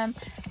around them,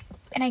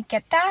 and I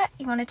get that.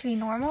 You want it to be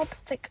normal, but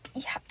it's, like,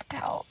 you have to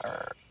tell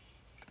her,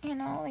 you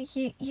know, like,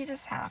 you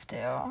just have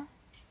to.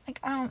 Like,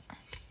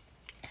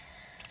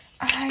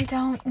 I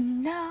don't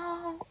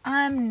know.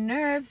 I'm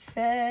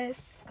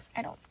nervous.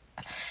 I don't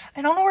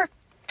know where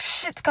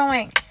shit's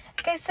going.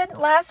 Like I said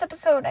last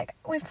episode,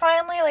 we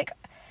finally, like,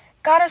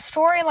 got a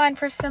storyline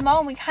for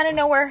Simone. We kind of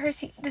know where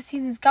the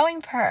season's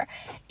going for her.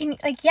 And,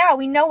 like, yeah,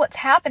 we know what's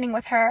happening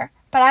with her,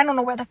 but I don't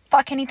know where the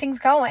fuck anything's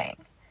going.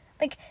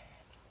 Like,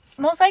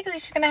 most likely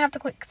she's gonna have to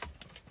quit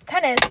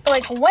tennis, but,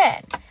 like,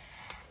 when?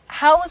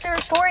 How is her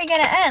story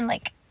gonna end?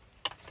 Like,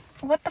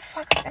 what the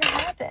fuck is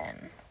gonna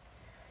happen?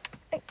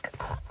 Like,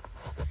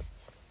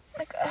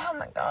 oh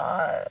my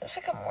gosh,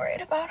 like, I'm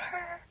worried about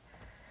her.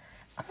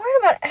 I'm worried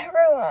about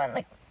everyone.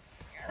 Like,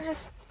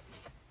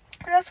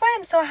 that's why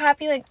I'm so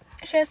happy, like,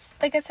 she has,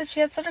 like I said,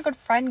 she has such a good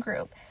friend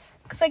group.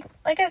 Because,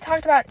 like I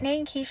talked about, Nate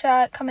and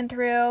Keisha coming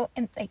through,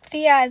 and, like,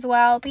 Thea as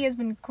well. Thea's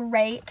been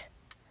great.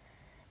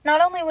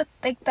 Not only with,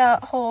 like, the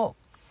whole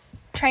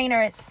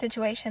trainer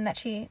situation that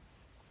she,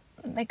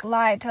 like,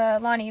 lied to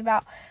Lonnie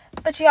about,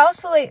 but she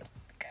also, like,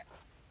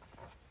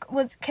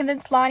 was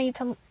convinced Lonnie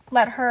to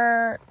let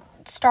her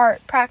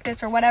start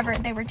practice or whatever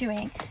they were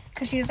doing,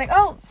 because she was like,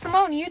 oh,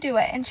 Simone, you do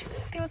it, and she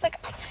was like,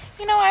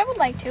 you know, I would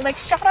like to. Like,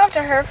 shout out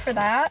to her for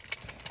that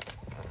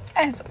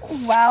as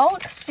well,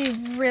 because she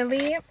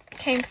really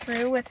came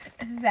through with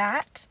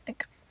that.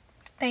 Like,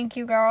 thank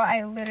you, girl.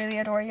 I literally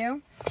adore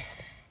you.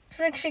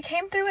 So, like, she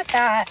came through with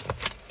that,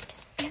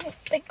 and,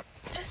 like,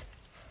 just,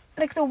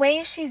 like, the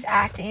way she's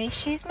acting,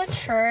 she's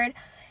matured,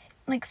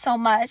 like, so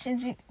much,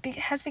 and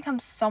has become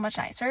so much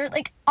nicer.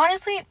 Like,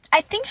 honestly,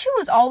 I think she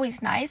was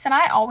always nice, and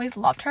I always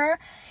loved her,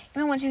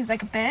 even when she was,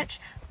 like, a bitch,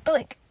 but,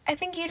 like, I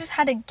think you just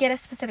had to get a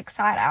specific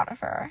side out of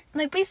her.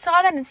 Like, we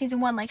saw that in season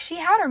 1, like, she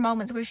had her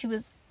moments where she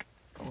was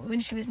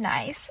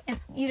nice, and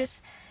it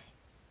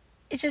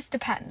just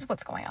depends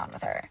what's going on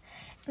with her.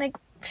 Like,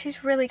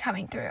 she's really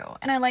coming through,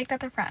 and I like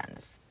that they're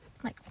friends.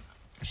 Like,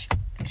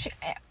 she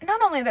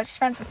not only that she's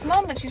friends with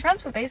Simone, but she's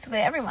friends with basically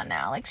everyone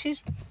now. Like,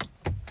 she's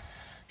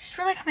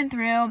really coming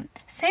through.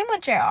 Same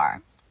with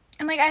JR.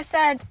 And, like I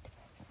said,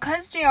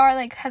 because JR,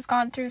 like, has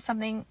gone through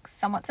something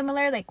somewhat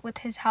similar, like, with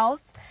his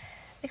health,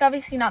 like,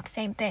 obviously not the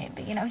same thing,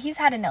 but, you know, he's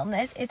had an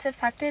illness. It's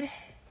affected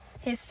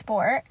his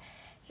sport.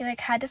 He, like,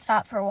 had to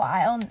stop for a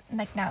while, and,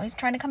 like, now he's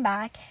trying to come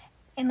back,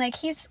 and, like,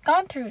 he's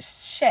gone through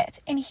shit,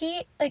 and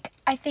he, like,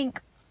 I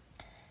think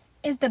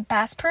is the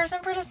best person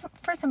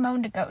for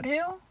Simone to go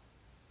to.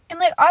 And,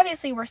 like,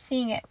 obviously we're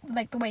seeing it,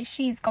 like, the way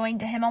she's going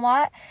to him a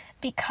lot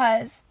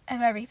because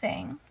of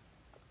everything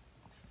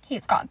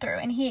he's gone through.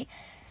 And he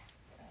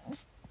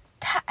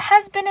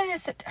has been in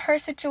her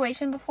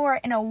situation before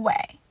in a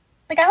way.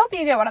 Like, I hope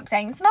you get what I'm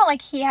saying. It's not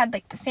like he had,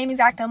 like, the same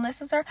exact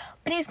illness as her,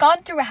 but he's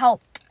gone through a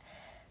health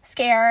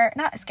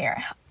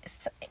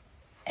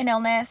an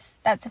illness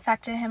that's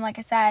affected him, like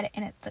I said,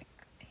 and it's like,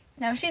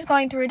 now she's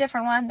going through a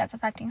different one that's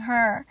affecting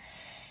her.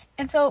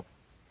 And so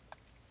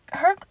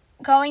her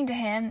going to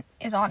him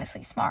is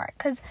honestly smart,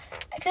 because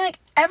I feel like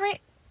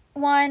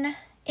everyone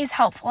is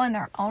helpful in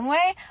their own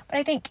way, but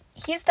I think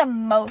he's the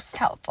most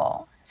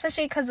helpful,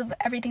 especially because of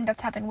everything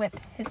that's happened with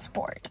his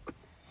sport.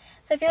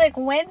 So I feel like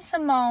when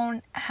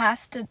Simone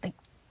has to like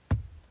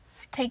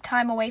take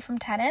time away from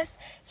tennis,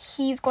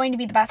 he's going to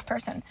be the best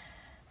person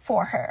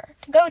for her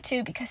to go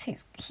to, because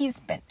he's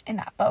been in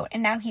that boat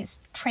and now he's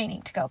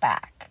training to go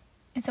back.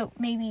 And so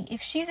maybe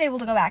if she's able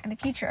to go back in the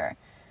future,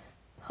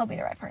 he'll be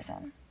the right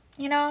person.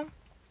 You know?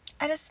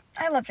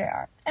 I love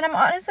JR. And I'm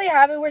honestly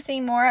happy we're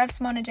seeing more of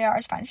Simone and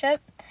JR's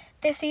friendship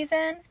this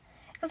season.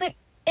 Because, like,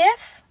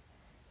 if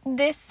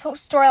this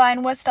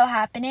storyline was still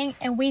happening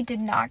and we did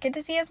not get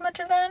to see as much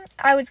of them,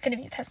 I was going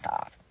to be pissed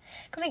off.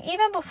 Because, like,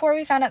 even before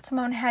we found out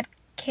Simone had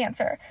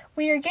cancer,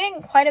 we were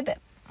getting quite a bit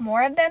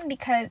more of them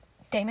because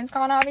Damon's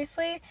gone,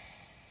 obviously.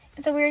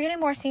 And so we were getting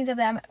more scenes of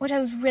them, which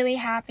I was really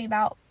happy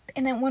about.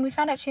 And then when we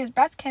found out she has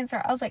breast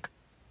cancer, I was like,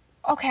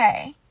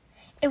 okay,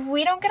 if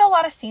we don't get a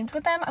lot of scenes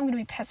with them, I'm going to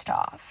be pissed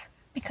off.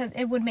 Because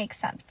it would make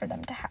sense for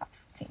them to have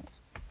scenes.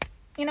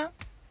 You know?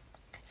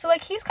 So,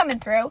 like, he's coming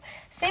through.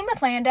 Same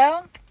with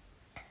Lando.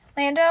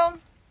 Lando,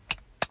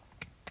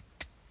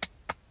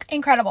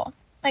 incredible.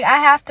 Like, I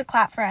have to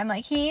clap for him.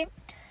 Like, he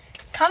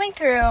coming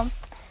through,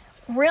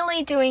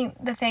 really doing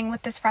the thing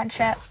with this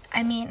friendship.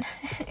 I mean,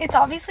 it's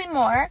obviously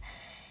more.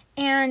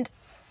 And,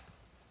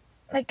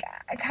 like,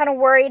 I'm kind of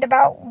worried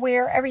about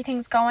where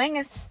everything's going,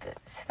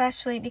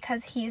 especially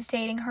because he's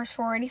dating her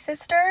sorority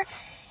sister.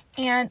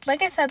 And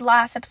like I said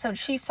last episode,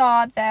 she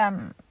saw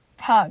them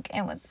hug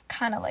and was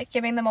kind of like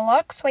giving them a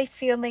look. So I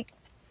feel like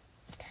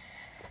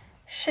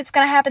shit's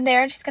going to happen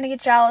there and she's going to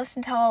get jealous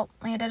and tell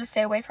Lando to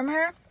stay away from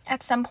her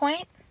at some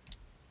point.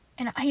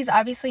 And he's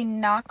obviously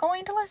not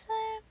going to listen.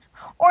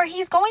 Or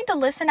he's going to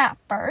listen at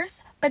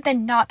first, but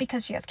then not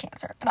because she has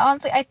cancer. But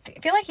honestly, I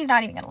feel like he's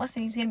not even going to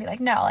listen. He's going to be like,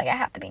 no, like I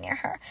have to be near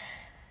her.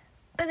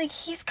 But like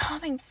he's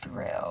coming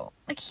through.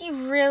 Like he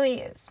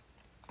really is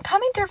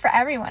coming through for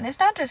everyone. It's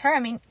not just her. I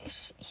mean,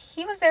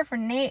 he was there for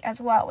Nate as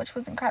well, which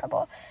was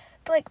incredible.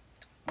 But like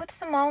with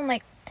Simone,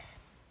 like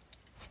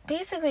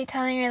basically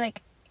telling her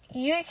like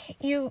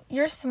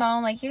you're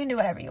Simone, like you can do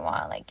whatever you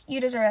want, like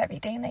you deserve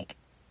everything, like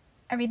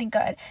everything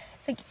good.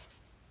 It's like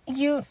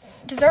you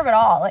deserve it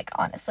all, like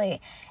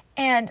honestly.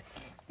 And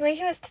when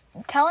he was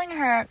telling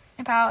her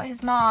about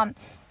his mom,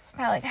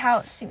 about like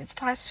how she was a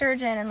plastic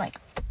surgeon and like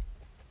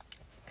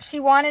she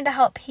wanted to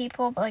help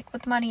people, but like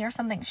with money or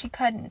something she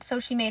couldn't, so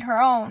she made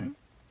her own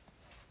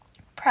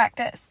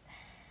practice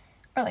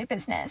or like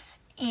business,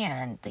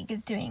 and like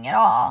is doing it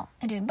all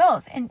and doing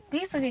both, and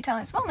basically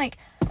telling Simone like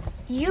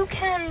you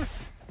can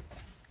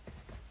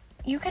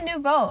do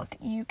both.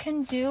 You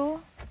can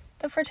do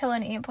the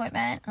fertility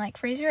appointment and like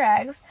freeze your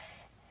eggs,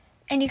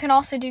 and you can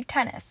also do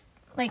tennis,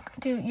 like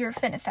do your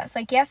fitness test.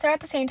 Like yes, they're at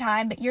the same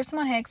time, but you're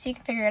Simone Hicks, you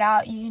can figure it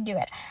out, you can do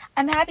it.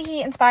 I'm happy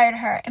he inspired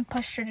her and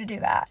pushed her to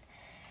do that.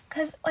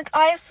 Because, like,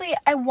 honestly,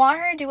 I want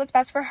her to do what's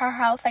best for her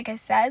health, like I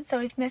said. So,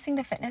 if missing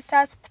the fitness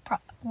test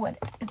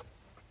is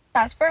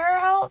best for her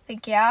health,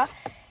 like, yeah.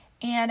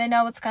 And I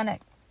know it's going to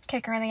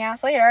kick her in the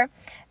ass later.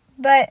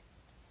 But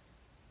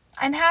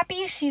I'm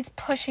happy she's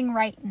pushing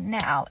right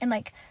now and,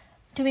 like,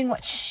 doing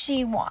what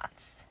she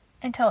wants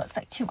until it's,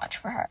 like, too much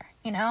for her,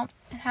 you know?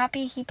 I'm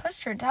happy he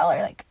pushed her to tell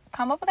her, like,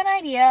 come up with an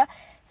idea,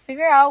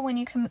 figure out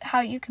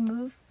how you can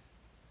move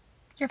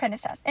your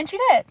fitness test. And she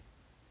did.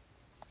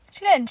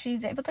 She did, and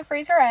she's able to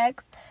freeze her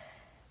eggs,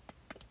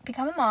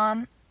 become a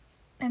mom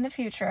in the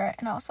future,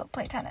 and also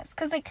play tennis.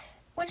 Because, like,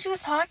 when she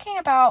was talking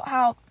about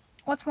how,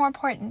 what's more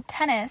important,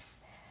 tennis,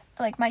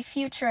 like, my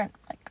future, and,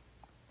 like,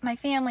 my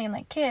family, and,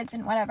 like, kids,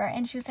 and whatever,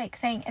 and she was, like,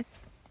 saying,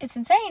 it's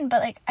insane,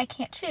 but, like, I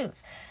can't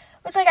choose.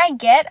 Which, like, I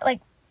get,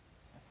 like,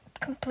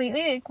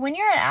 completely. Like, when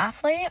you're an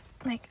athlete,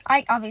 like,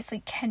 I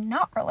obviously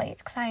cannot relate,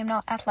 because I am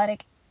not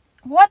athletic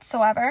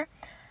whatsoever.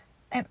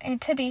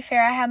 And to be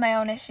fair, I have my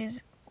own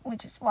issues,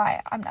 which is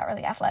why I'm not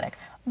really athletic.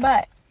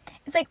 But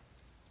it's like,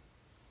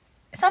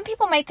 some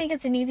people might think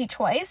it's an easy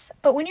choice,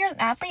 but when you're an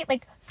athlete,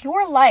 like,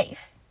 your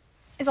life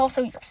is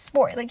also your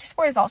sport. Like, your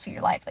sport is also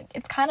your life. Like,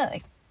 it's kind of,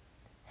 like,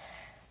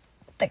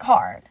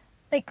 hard.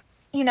 Like,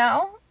 you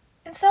know?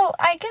 And so,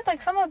 I get,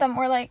 like, some of them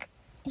were, like,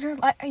 your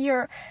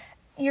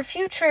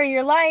future,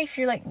 your life,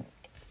 your, like,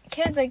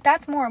 kids, like,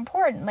 that's more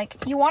important. Like,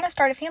 you want to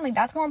start a family,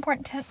 that's more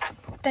important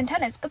than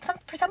tennis. But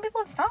for some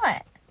people, it's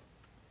not.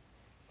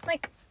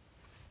 Like,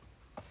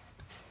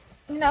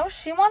 you know,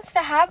 she wants to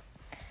have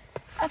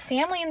a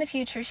family in the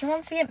future. She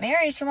wants to get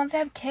married. She wants to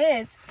have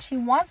kids. She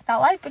wants that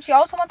life, but she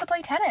also wants to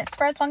play tennis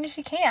for as long as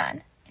she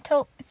can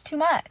until it's too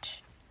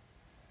much.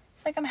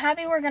 It's like, I'm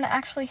happy we're going to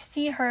actually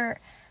see her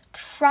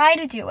try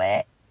to do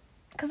it.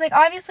 Because, like,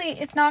 obviously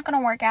it's not going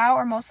to work out,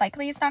 or most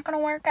likely it's not going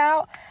to work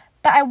out,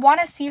 but I want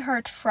to see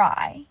her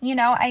try. You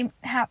know,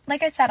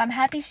 like I said, I'm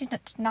happy she's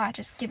not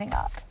just giving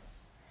up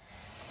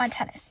on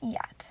tennis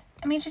yet.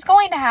 I mean, she's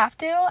going to have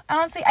to.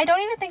 Honestly, I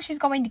don't even think she's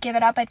going to give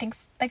it up. I think,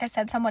 like I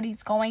said,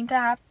 somebody's going to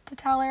have to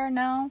tell her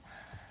no.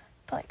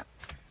 But, like,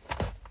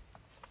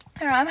 I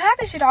don't know. I'm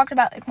happy she talked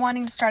about, like,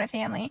 wanting to start a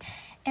family.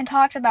 And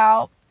talked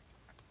about,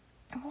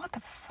 what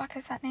the fuck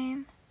is that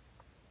name?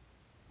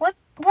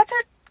 What's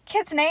her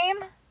kid's name?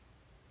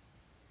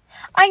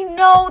 I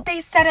know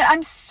they said it.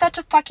 I'm such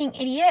a fucking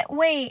idiot.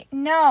 Wait,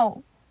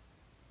 no.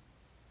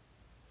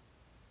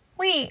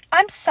 Wait,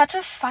 I'm such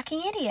a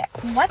fucking idiot.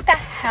 What the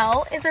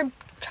hell is her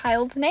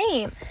child's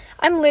name?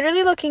 I'm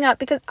literally looking up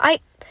because I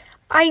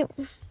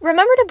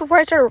remembered it before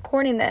I started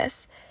recording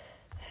this.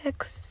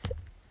 Hicks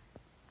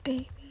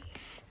baby.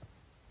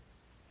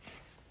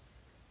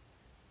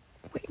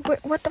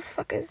 Wait, what the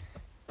fuck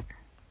is...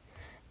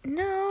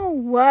 No,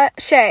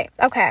 what? Shay.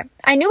 Okay.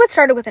 I knew it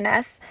started with an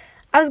S.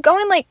 I was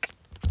going, like,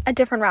 a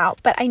different route,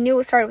 but I knew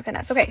it started with an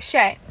S. Okay,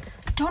 Shay.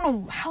 I don't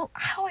know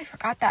how I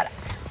forgot that.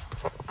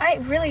 I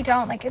really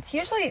don't. Like, it's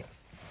usually...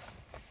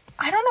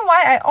 I don't know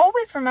why I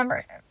always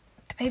remember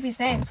the baby's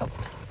name, so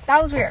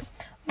that was weird.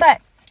 But,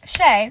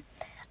 Shay,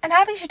 I'm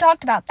happy she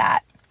talked about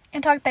that,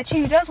 and talked that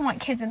she does want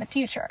kids in the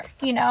future,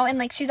 you know? And,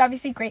 like, she's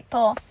obviously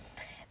grateful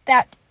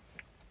that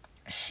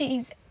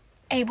she's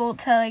able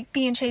to, like,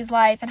 be in Shay's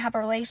life and have a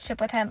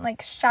relationship with him.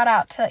 Like, shout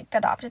out to, like, the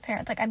adoptive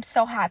parents. Like, I'm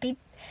so happy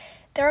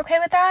they're okay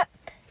with that,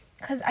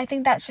 because I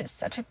think that's just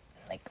such a,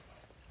 like,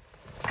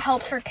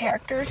 helped her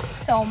character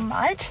so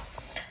much.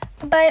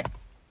 But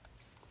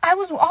I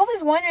was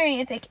always wondering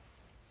if, like,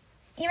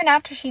 even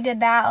after she did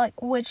that,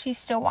 like, would she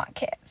still want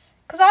kids?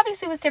 Because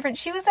obviously it was different.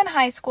 She was in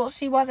high school.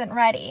 She wasn't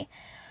ready.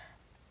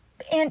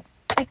 And,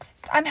 like,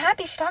 I'm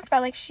happy she talked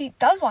about, like, she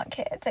does want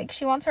kids. Like,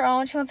 she wants her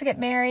own. She wants to get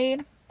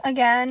married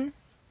again.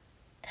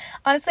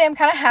 Honestly, I'm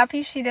kind of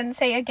happy she didn't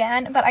say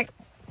again, but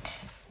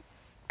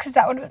because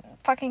that would have been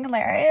fucking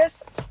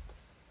hilarious.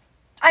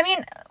 I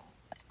mean,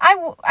 I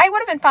would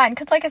have been fine,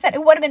 because like I said,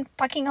 it would have been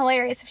fucking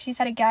hilarious if she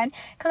said again,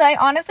 because I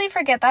honestly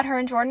forget that her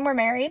and Jordan were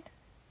married.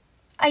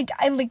 I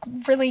like,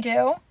 really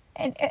do,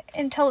 and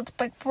until it's,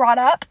 like, brought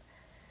up.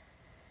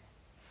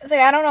 It's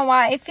like, I don't know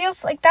why. It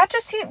feels like, that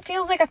just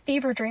feels like a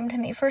fever dream to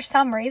me for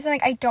some reason.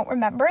 Like, I don't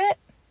remember it.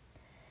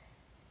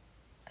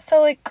 So,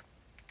 like,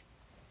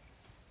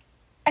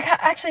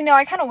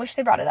 I kind of wish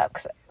they brought it up,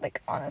 because,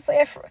 like, honestly,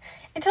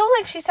 until,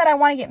 like, she said, I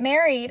want to get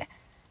married,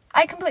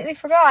 I completely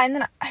forgot, and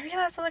then I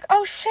realized, I'm like,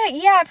 oh, shit,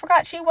 yeah, I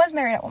forgot she was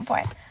married at one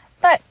point.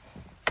 But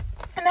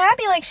I'm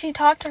happy, like, she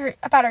talked to her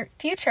about her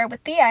future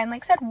with Thea, and,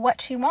 like, said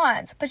what she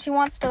wants, but she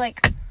wants to,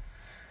 like,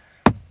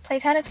 play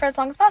tennis for as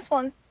long as possible,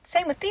 and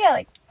same with Thea.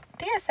 Like,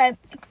 Thea said,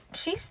 like,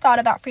 she's thought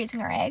about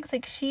freezing her eggs.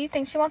 Like, she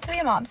thinks she wants to be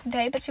a mom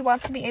someday, but she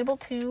wants to be able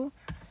to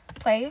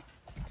play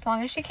as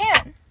long as she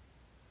can,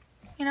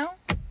 you know?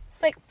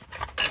 Like,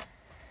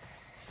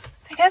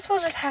 I guess we'll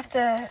just have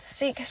to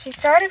see, because she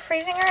started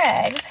freezing her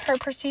eggs. Her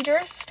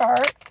procedures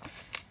start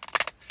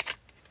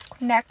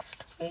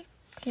next week.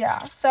 Yeah,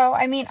 so,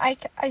 I mean, I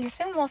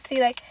assume we'll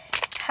see, like,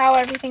 how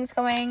everything's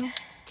going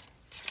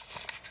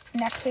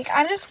next week.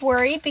 I'm just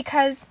worried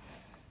because,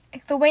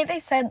 like, the way they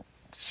said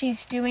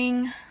she's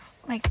doing,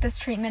 like, this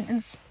treatment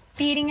and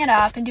speeding it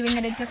up and doing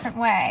it a different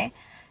way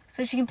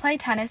so she can play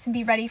tennis and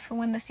be ready for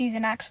when the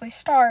season actually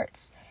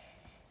starts,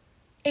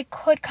 it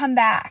could come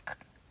back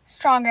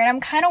stronger, and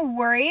I'm kind of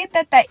worried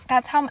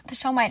that's how the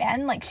show might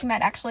end. Like, she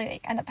might actually,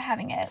 like, end up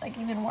having it, like,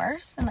 even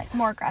worse and, like,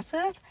 more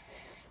aggressive,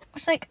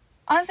 which, like,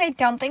 honestly, I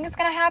don't think it's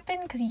gonna happen,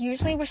 because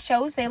usually with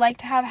shows they like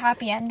to have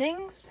happy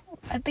endings,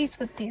 at least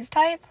with these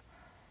type.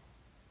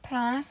 But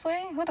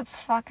honestly, who the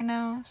fuck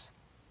knows?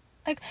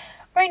 Like,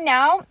 right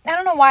now, I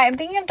don't know why, I'm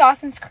thinking of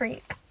Dawson's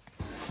Creek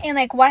and,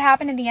 like, what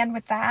happened in the end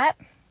with that,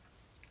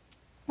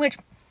 which,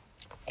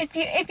 if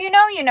you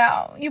know, you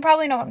know, you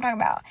probably know what I'm talking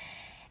about.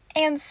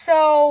 And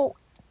so,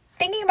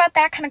 thinking about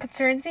that kind of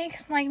concerns me,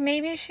 because I'm like,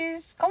 maybe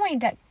she's going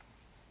to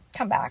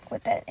come back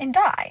with it and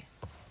die.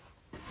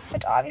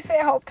 Which, obviously,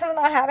 I hope does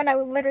not happen. I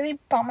will literally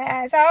bawl my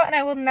eyes out, and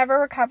I will never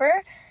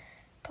recover.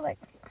 But, like,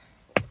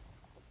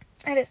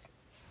 I just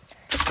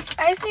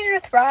need her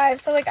to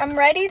thrive. So, like, I'm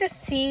ready to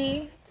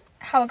see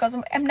how it goes.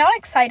 I'm not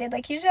excited.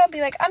 Like, usually I'll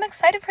be like, I'm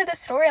excited for the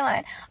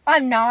storyline.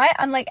 I'm not.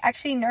 I'm, like,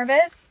 actually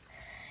nervous.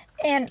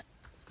 But,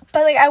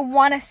 like, I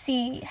want to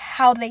see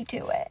how they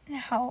do it and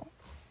how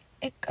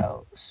it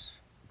goes,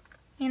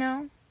 you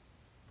know?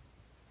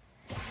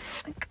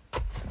 Like,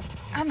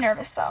 I'm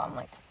nervous, though. I'm,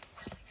 like,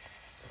 really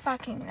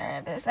fucking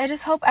nervous. I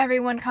just hope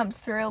everyone comes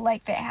through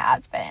like they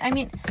have been. I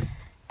mean,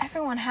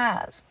 everyone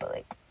has, but,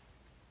 like,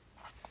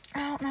 I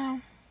don't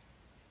know.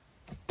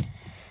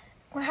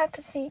 We'll have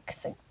to see,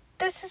 because, like,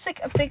 this is,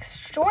 like, a big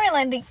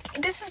storyline.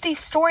 This is the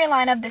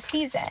storyline of the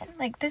season.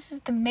 Like, this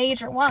is the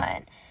major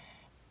one.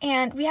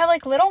 And we have,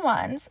 like, little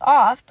ones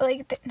off, but,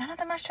 like, none of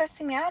them are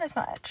stressing me out as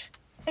much.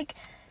 Like,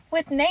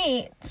 with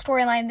Nate's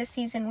storyline this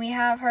season, we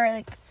have her,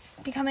 like,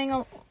 becoming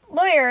a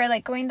lawyer,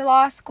 like, going to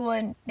law school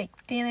and, like,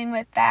 dealing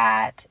with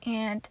that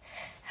and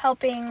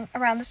helping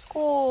around the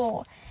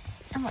school.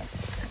 And, like,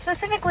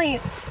 specifically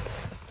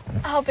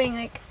helping,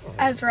 like,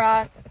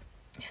 Ezra,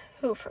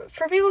 who,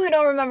 for people who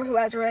don't remember who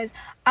Ezra is,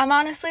 I'm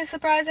honestly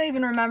surprised I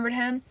even remembered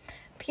him.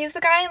 But he's the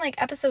guy in,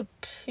 like, episode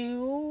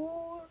 2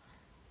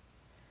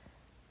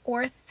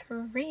 or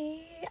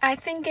 3. I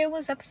think it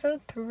was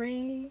episode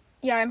 3.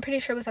 Yeah, I'm pretty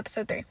sure it was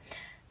episode 3.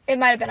 It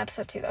might have been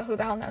episode 2, though. Who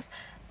the hell knows?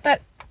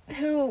 But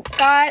he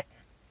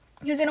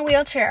was in a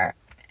wheelchair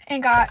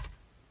and got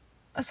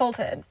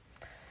assaulted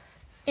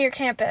near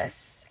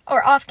campus,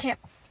 or off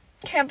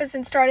campus,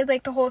 and started,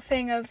 like, the whole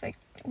thing of, like,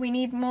 we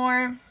need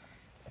more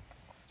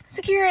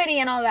security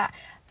and all that.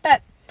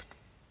 But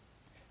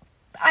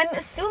I'm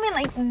assuming,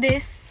 like,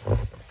 this,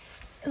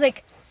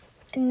 like,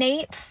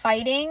 Nate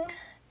fighting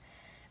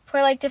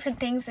for, like, different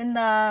things in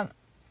the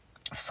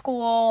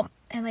school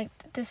and, like,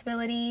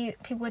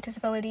 people with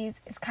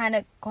disabilities is kind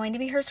of going to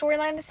be her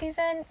storyline this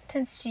season,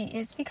 since she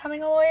is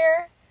becoming a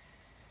lawyer.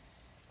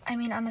 I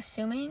mean, I'm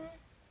assuming.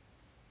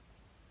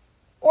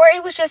 Or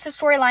it was just a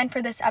storyline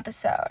for this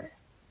episode.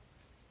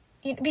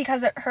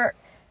 Because her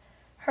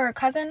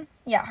cousin,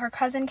 her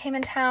cousin came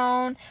in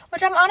town,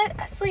 which I'm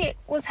honestly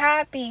was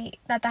happy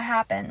that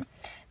happened,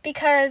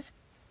 because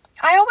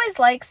I always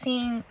like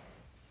seeing,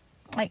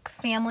 like,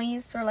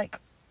 families or, like,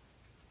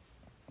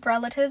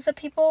 relatives of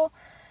people,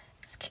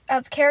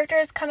 of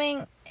characters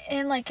coming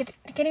in, like,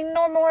 getting to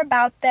know more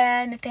about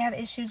them, if they have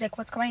issues, like,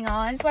 what's going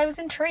on. So I was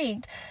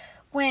intrigued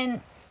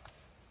when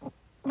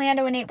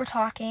Lando and Nate were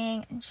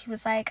talking, and she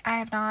was like, I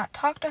have not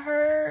talked to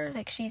her,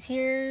 like, she's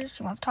here,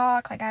 she wants to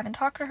talk, like, I haven't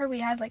talked to her,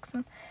 we had, like,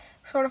 some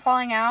sort of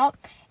falling out,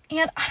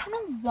 and I don't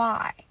know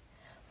why,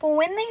 but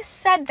when they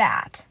said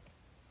that,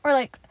 or,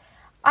 like,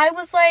 I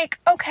was like,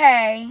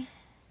 okay,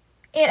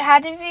 it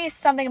had to be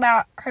something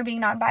about her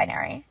being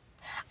non-binary.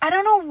 I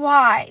don't know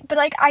why, but,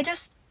 like, I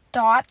just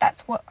thought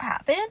that's what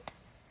happened.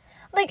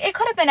 Like, it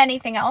could have been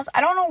anything else.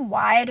 I don't know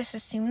why I just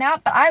assumed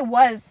that, but I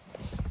was,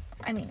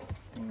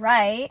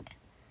 right.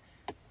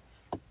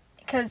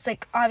 Because,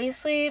 like,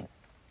 obviously,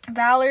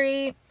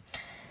 Valerie,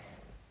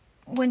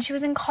 when she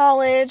was in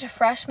college, a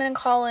freshman in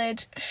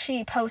college,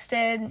 she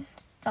posted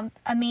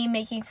a meme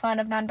making fun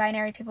of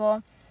non-binary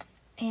people.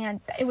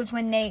 And it was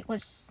when Nate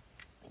was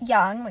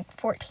young, like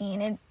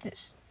 14, and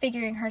just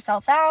figuring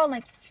herself out,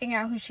 like, figuring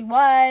out who she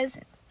was.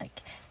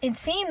 Like, and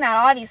seeing that,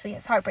 obviously,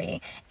 is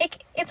heartbreaking.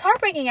 It's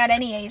heartbreaking at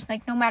any age,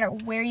 like, no matter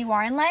where you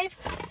are in life.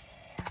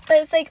 But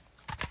it's, like,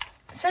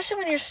 especially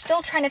when you're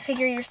still trying to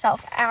figure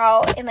yourself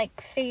out and, like,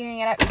 figuring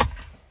it out,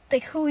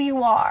 like, who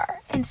you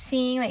are, and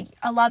seeing, like,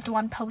 a loved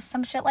one post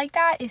some shit like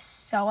that is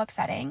so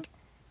upsetting.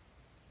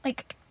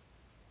 Like,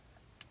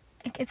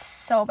 it's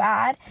so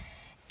bad.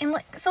 And,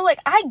 like, so, like,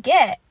 I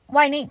get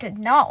why Nate did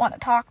not want to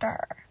talk to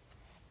her.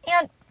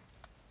 And,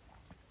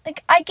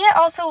 like, I get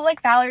also,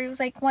 like, Valerie was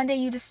like, one day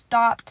you just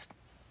stopped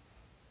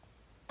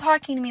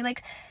talking to me.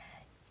 Like,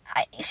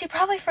 she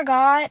probably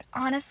forgot,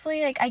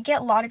 honestly. Like, I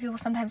get a lot of people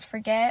sometimes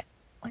forget,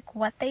 like,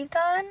 what they've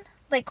done.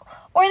 Like,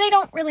 or they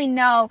don't really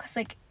know, because,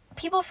 like,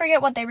 people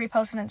forget what they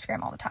repost on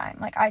Instagram all the time.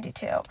 Like, I do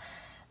too.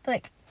 But,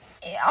 like,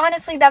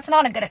 honestly, that's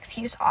not a good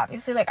excuse,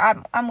 obviously. Like,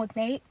 I'm with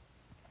Nate.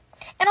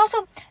 And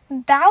also,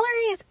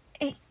 Valerie's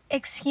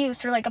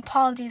excuse, or, like,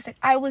 apologies, like,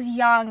 I was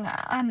young,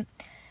 I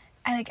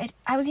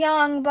was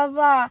young, blah,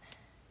 blah.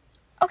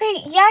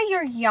 Okay, yeah,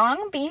 you're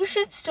young, but you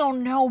should still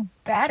know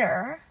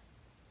better.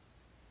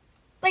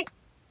 Like,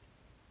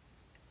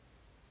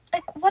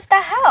 what the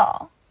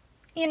hell?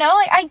 You know,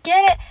 like, I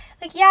get it.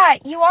 Like, yeah,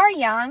 you are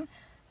young,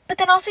 but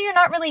then also you're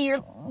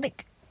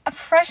like, a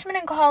freshman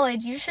in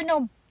college. You should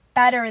know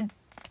better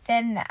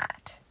than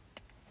that.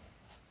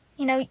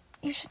 You know,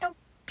 you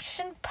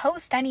shouldn't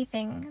post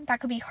anything that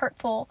could be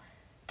hurtful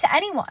to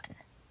anyone.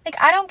 Like,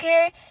 I don't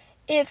care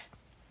if,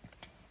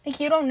 like,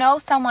 you don't know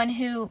someone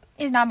who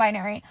is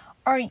non-binary,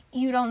 or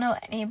you don't know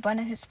anyone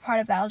who's part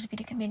of the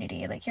LGBT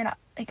community. Like, you're not,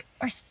 like,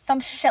 or some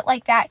shit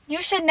like that.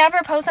 You should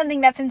never post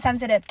something that's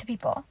insensitive to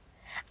people.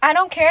 I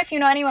don't care if you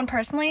know anyone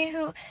personally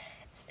who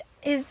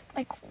is,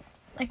 like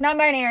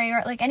non-binary,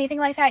 or, like, anything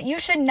like that. You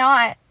should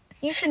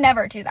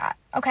never do that,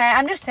 okay?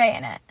 I'm just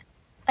saying it.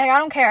 Like, I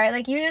don't care.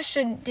 Like, you just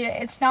shouldn't do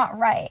it. It's not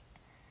right.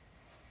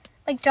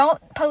 Like, don't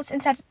post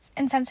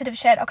insensitive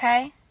shit,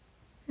 okay?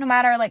 No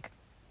matter, like,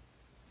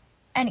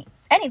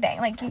 anything.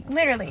 Like,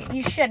 literally,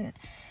 you shouldn't.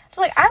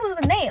 So, like, I was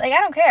with Nate. Like, I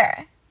don't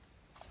care.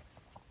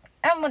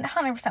 I'm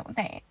 100% with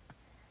Nate.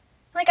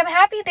 Like, I'm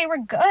happy they were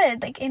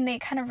good. Like, and they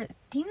kind of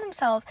redeemed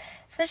themselves.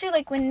 Especially,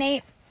 like, when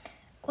Nate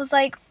was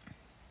like,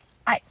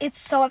 it's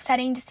so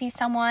upsetting to see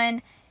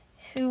someone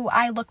who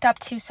I looked up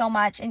to so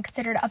much and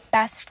considered a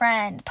best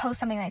friend post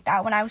something like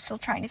that when I was still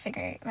trying to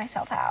figure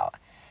myself out.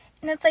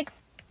 And it's like,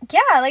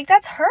 yeah, like,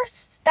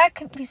 that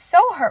could be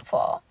so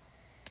hurtful.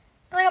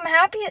 And, like, I'm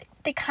happy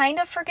they kind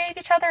of forgave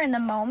each other in the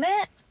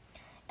moment.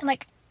 And,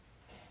 like,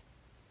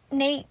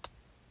 Nate,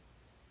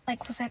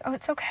 like, was like, oh,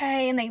 it's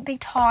okay. And they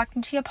talked,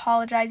 and she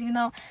apologized, even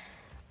though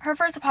her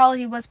first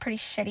apology was pretty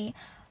shitty.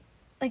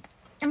 Like,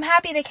 I'm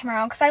happy they came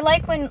around, because I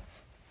like when,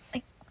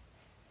 like,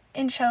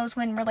 in shows,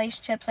 when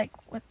relationships, like,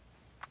 with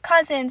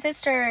cousins,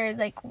 sisters,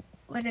 like,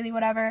 literally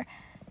whatever,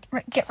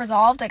 get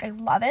resolved. Like, I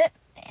love it.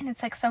 And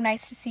it's, like, so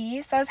nice to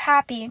see. So I was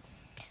happy.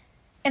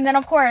 And then,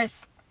 of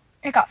course,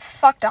 it got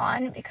fucked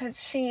on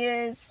because she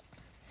is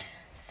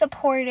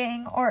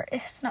supporting, or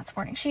it's not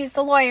supporting, she's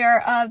the lawyer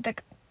of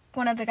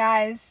one of the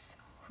guys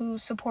who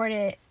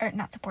assaulted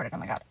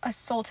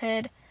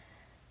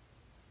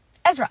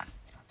Ezra.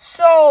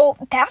 So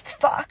that's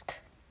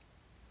fucked.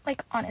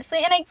 Like,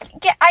 honestly. And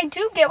I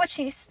do get what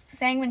she's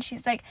saying when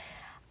she's like,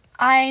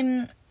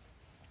 I'm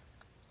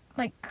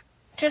like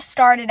just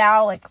started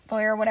out like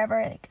lawyer or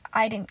whatever. Like,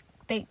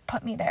 they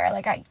put me there.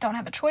 Like, I don't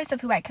have a choice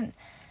of who I can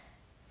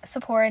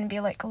support and be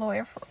like a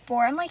lawyer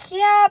for. I'm like,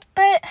 yeah,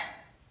 but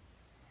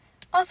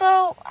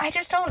also I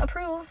just don't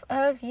approve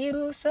of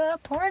you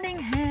supporting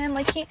him.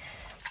 Like, he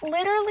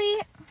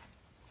literally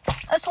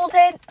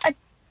assaulted a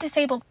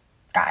disabled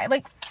guy.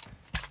 Like,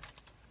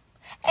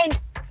 and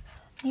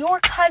your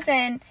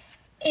cousin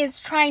is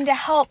trying to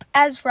help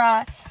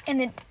Ezra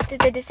and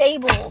the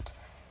disabled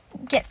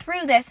get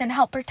through this and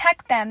help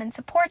protect them and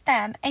support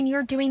them, and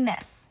you're doing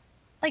this.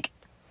 Like,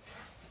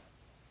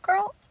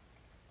 girl,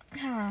 I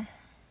don't know.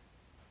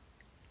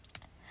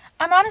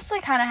 I'm honestly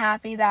kind of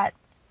happy that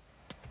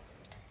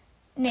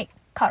Nate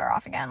cut her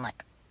off again.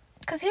 Like,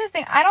 because here's the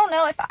thing. I don't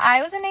know if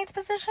I was in Nate's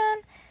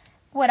position,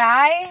 would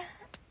I,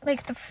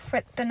 like,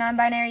 the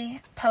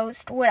non-binary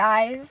post, would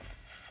I have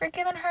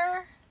forgiven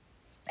her?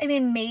 I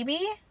mean,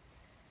 maybe.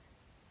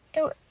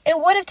 It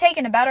would have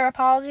taken a better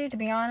apology, to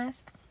be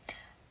honest.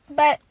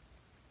 But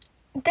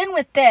then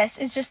with this,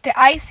 is just the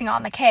icing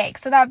on the cake.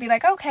 So that would be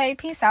like, okay,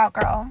 peace out,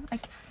 girl.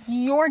 Like,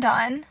 you're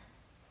done.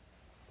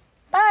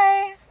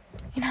 Bye.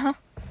 You know?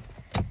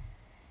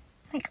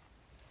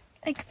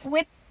 Like,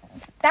 with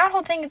that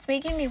whole thing, it's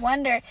making me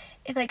wonder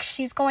if, like,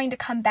 she's going to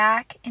come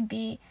back and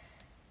be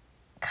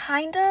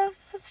kind of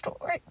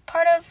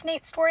part of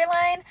Nate's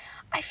storyline.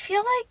 I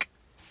feel like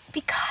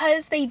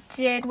because they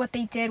did what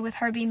they did with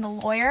her being the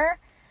lawyer,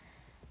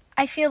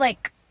 I feel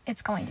like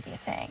it's going to be a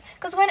thing.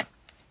 Because when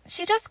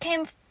she just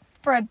came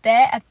for a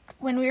bit,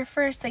 when we were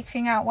first, like,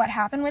 figuring out what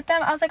happened with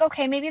them, I was like,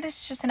 okay, maybe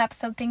this is just an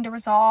episode thing to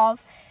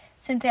resolve,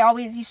 since they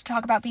always used to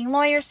talk about being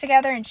lawyers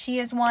together, and she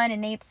is one,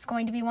 and Nate's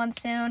going to be one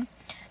soon,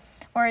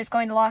 or is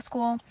going to law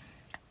school.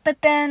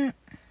 But then,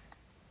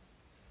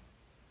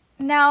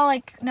 now,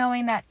 like,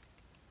 knowing that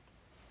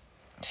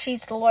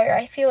she's the lawyer,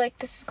 I feel like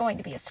this is going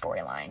to be a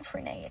storyline for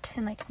Nate,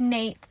 and, like,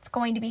 Nate's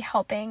going to be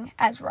helping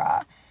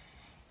Ezra,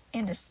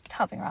 and just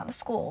helping around the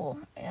school,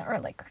 or,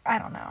 like, I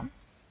don't know.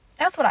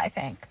 That's what I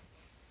think.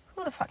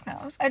 Who the fuck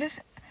knows?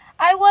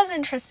 I was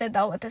interested,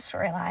 though, with this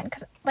storyline,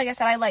 because, like I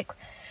said, I like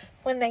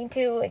when they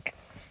do, like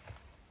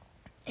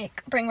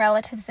bring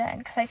relatives in,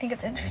 because I think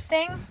it's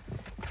interesting.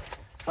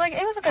 So, like,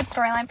 it was a good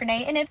storyline for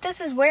Nate, and if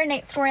this is where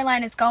Nate's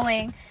storyline is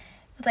going,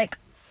 like,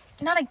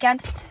 not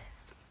against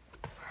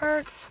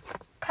her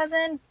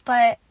cousin,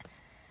 but,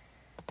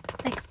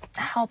 like,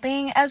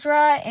 helping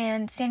Ezra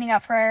and standing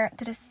up for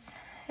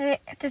the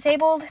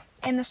disabled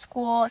in the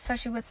school,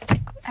 especially with,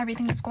 like,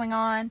 everything that's going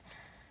on,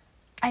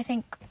 I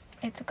think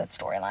it's a good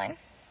storyline.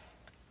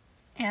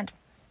 And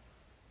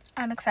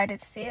I'm excited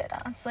to see it,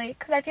 honestly,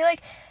 because I feel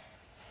like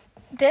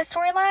this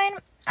storyline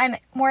I'm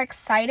more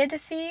excited to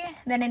see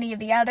than any of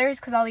the others,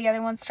 because all the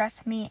other ones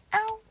stress me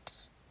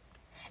out.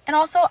 And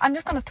also, I'm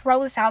just going to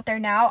throw this out there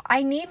now.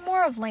 I need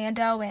more of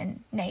Lando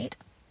and Nate.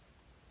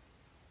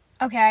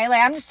 Okay,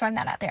 like, I'm just throwing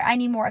that out there. I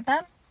need more of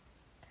them.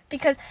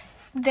 Because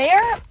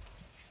their,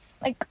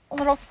 like,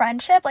 little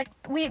friendship, like,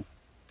 we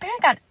barely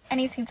got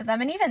any scenes of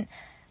them. And even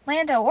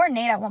Lando or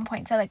Nate at one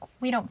point said, like,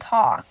 we don't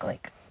talk,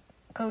 like,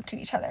 go to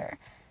each other,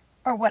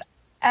 or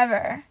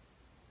whatever.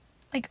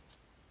 Like,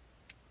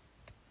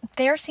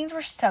 their scenes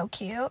were so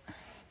cute.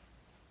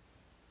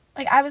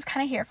 Like, I was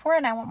kind of here for it,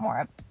 and I want more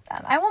of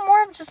them. I want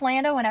more of just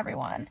Lando and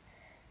everyone.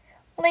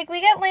 Like,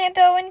 we get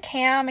Lando and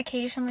Cam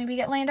occasionally. We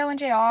get Lando and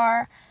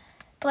JR.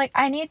 But, like,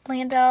 I need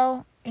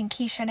Lando and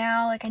Keisha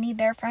now. Like, I need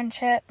their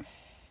friendship.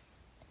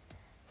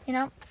 You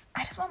know?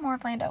 I just want more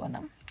of Lando in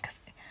them. Because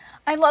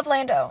I love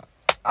Lando.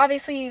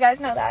 Obviously, you guys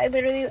know that. I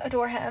literally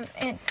adore him.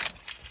 And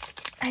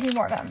I need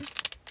more of him.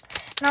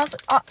 And also,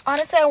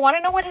 honestly, I want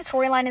to know what his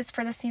storyline is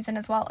for the season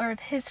as well. Or if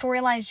his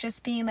storyline is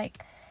just being,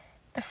 like,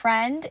 the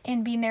friend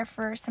and being there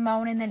for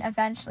Simone, and then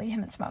eventually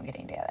him and Simone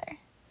getting together.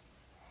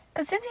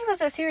 Because since he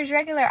was a series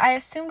regular, I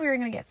assumed we were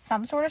going to get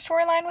some sort of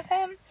storyline with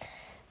him.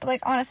 But,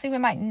 like, honestly, we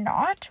might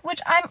not. Which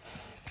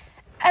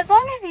as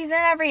long as he's in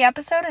every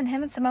episode and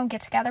him and Simone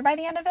get together by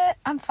the end of it,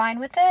 I'm fine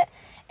with it.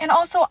 And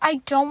also, I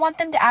don't want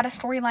them to add a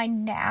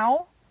storyline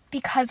now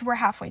because we're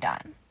halfway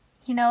done.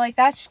 You know, like,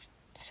 that's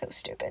so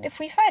stupid. If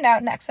we find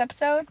out next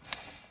episode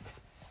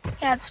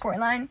he has a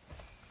storyline,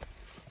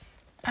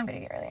 I'm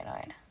going to get really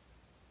annoyed.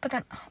 But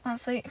then,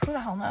 honestly, who the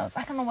hell knows?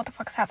 I don't know what the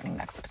fuck's happening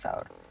next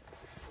episode.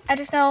 I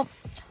just know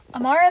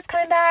Amara's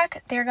coming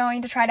back. They're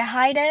going to try to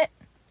hide it.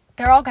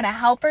 They're all going to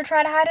help her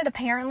try to hide it,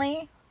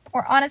 apparently.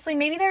 Or honestly,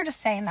 maybe they're just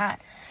saying that.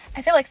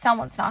 I feel like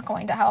someone's not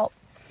going to help.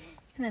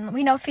 And then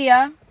we know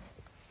Thea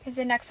is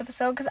in next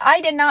episode. Because I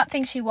did not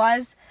think she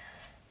was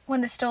when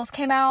the stills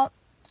came out.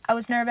 I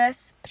was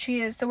nervous. But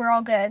she is, so we're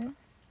all good.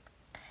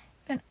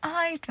 And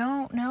I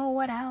don't know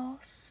what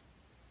else.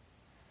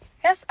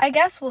 I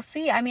guess we'll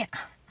see. I mean,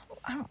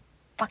 I don't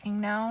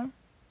fucking know.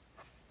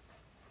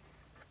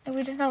 Like,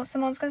 we just know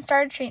Simone's gonna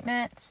start a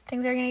treatment.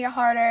 Things are gonna get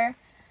harder.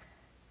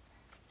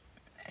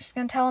 She's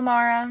gonna tell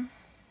Amara.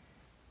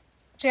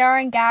 JR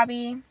and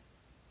Gabby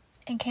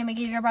and Kim and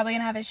Keisha are probably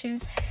gonna have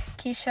issues.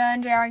 Keisha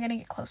and JR are gonna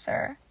get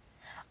closer.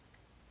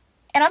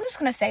 And I'm just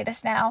gonna say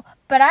this now,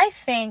 but I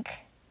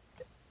think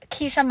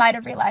Keisha might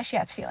have realized she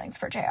has feelings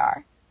for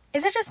JR.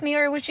 Is it just me,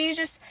 or was she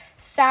just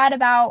sad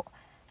about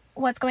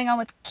what's going on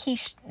with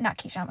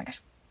oh my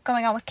gosh,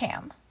 going on with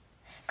Cam?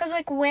 Because,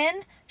 like,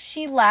 when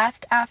she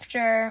left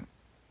after,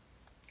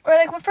 or,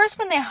 like,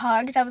 when they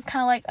hugged, I was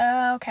kind of like,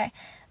 oh, okay.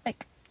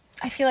 Like,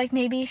 I feel like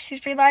maybe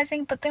she's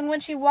realizing. But then when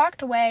she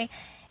walked away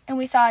and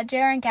we saw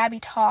JR and Gabby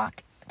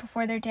talk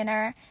before their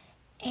dinner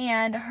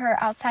and her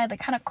outside, like,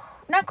 kind of,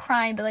 not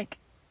crying, but, like,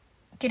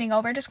 getting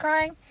over just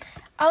crying,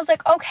 I was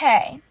like,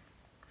 okay.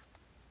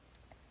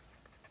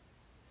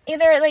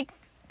 Either, like,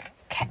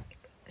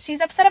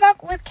 she's upset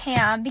with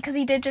Cam because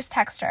he did just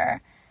text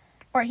her,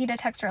 or he did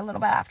text her a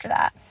little bit after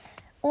that,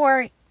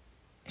 or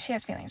she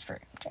has feelings for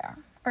JR,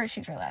 or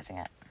she's realizing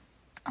it.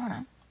 I don't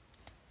know.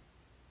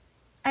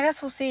 I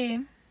guess we'll see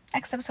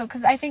next episode,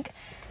 because I think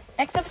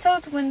next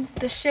episode's when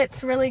the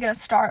shit's really gonna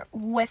start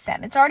with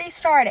them. It's already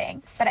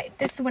starting, but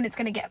this is when it's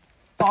gonna get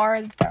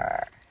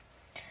farther.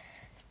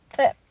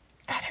 But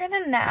other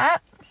than that,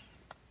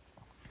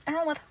 I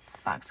don't know what the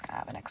fuck's gonna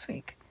happen next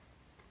week.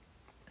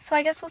 So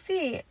I guess we'll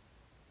see.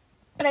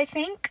 But I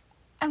think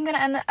I'm going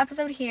to end the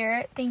episode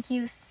here. Thank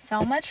you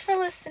so much for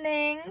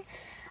listening.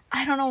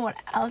 I don't know what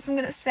else I'm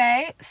going to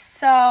say.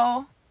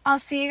 So I'll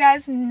see you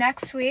guys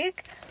next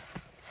week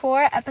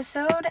for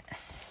episode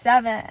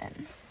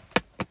 7.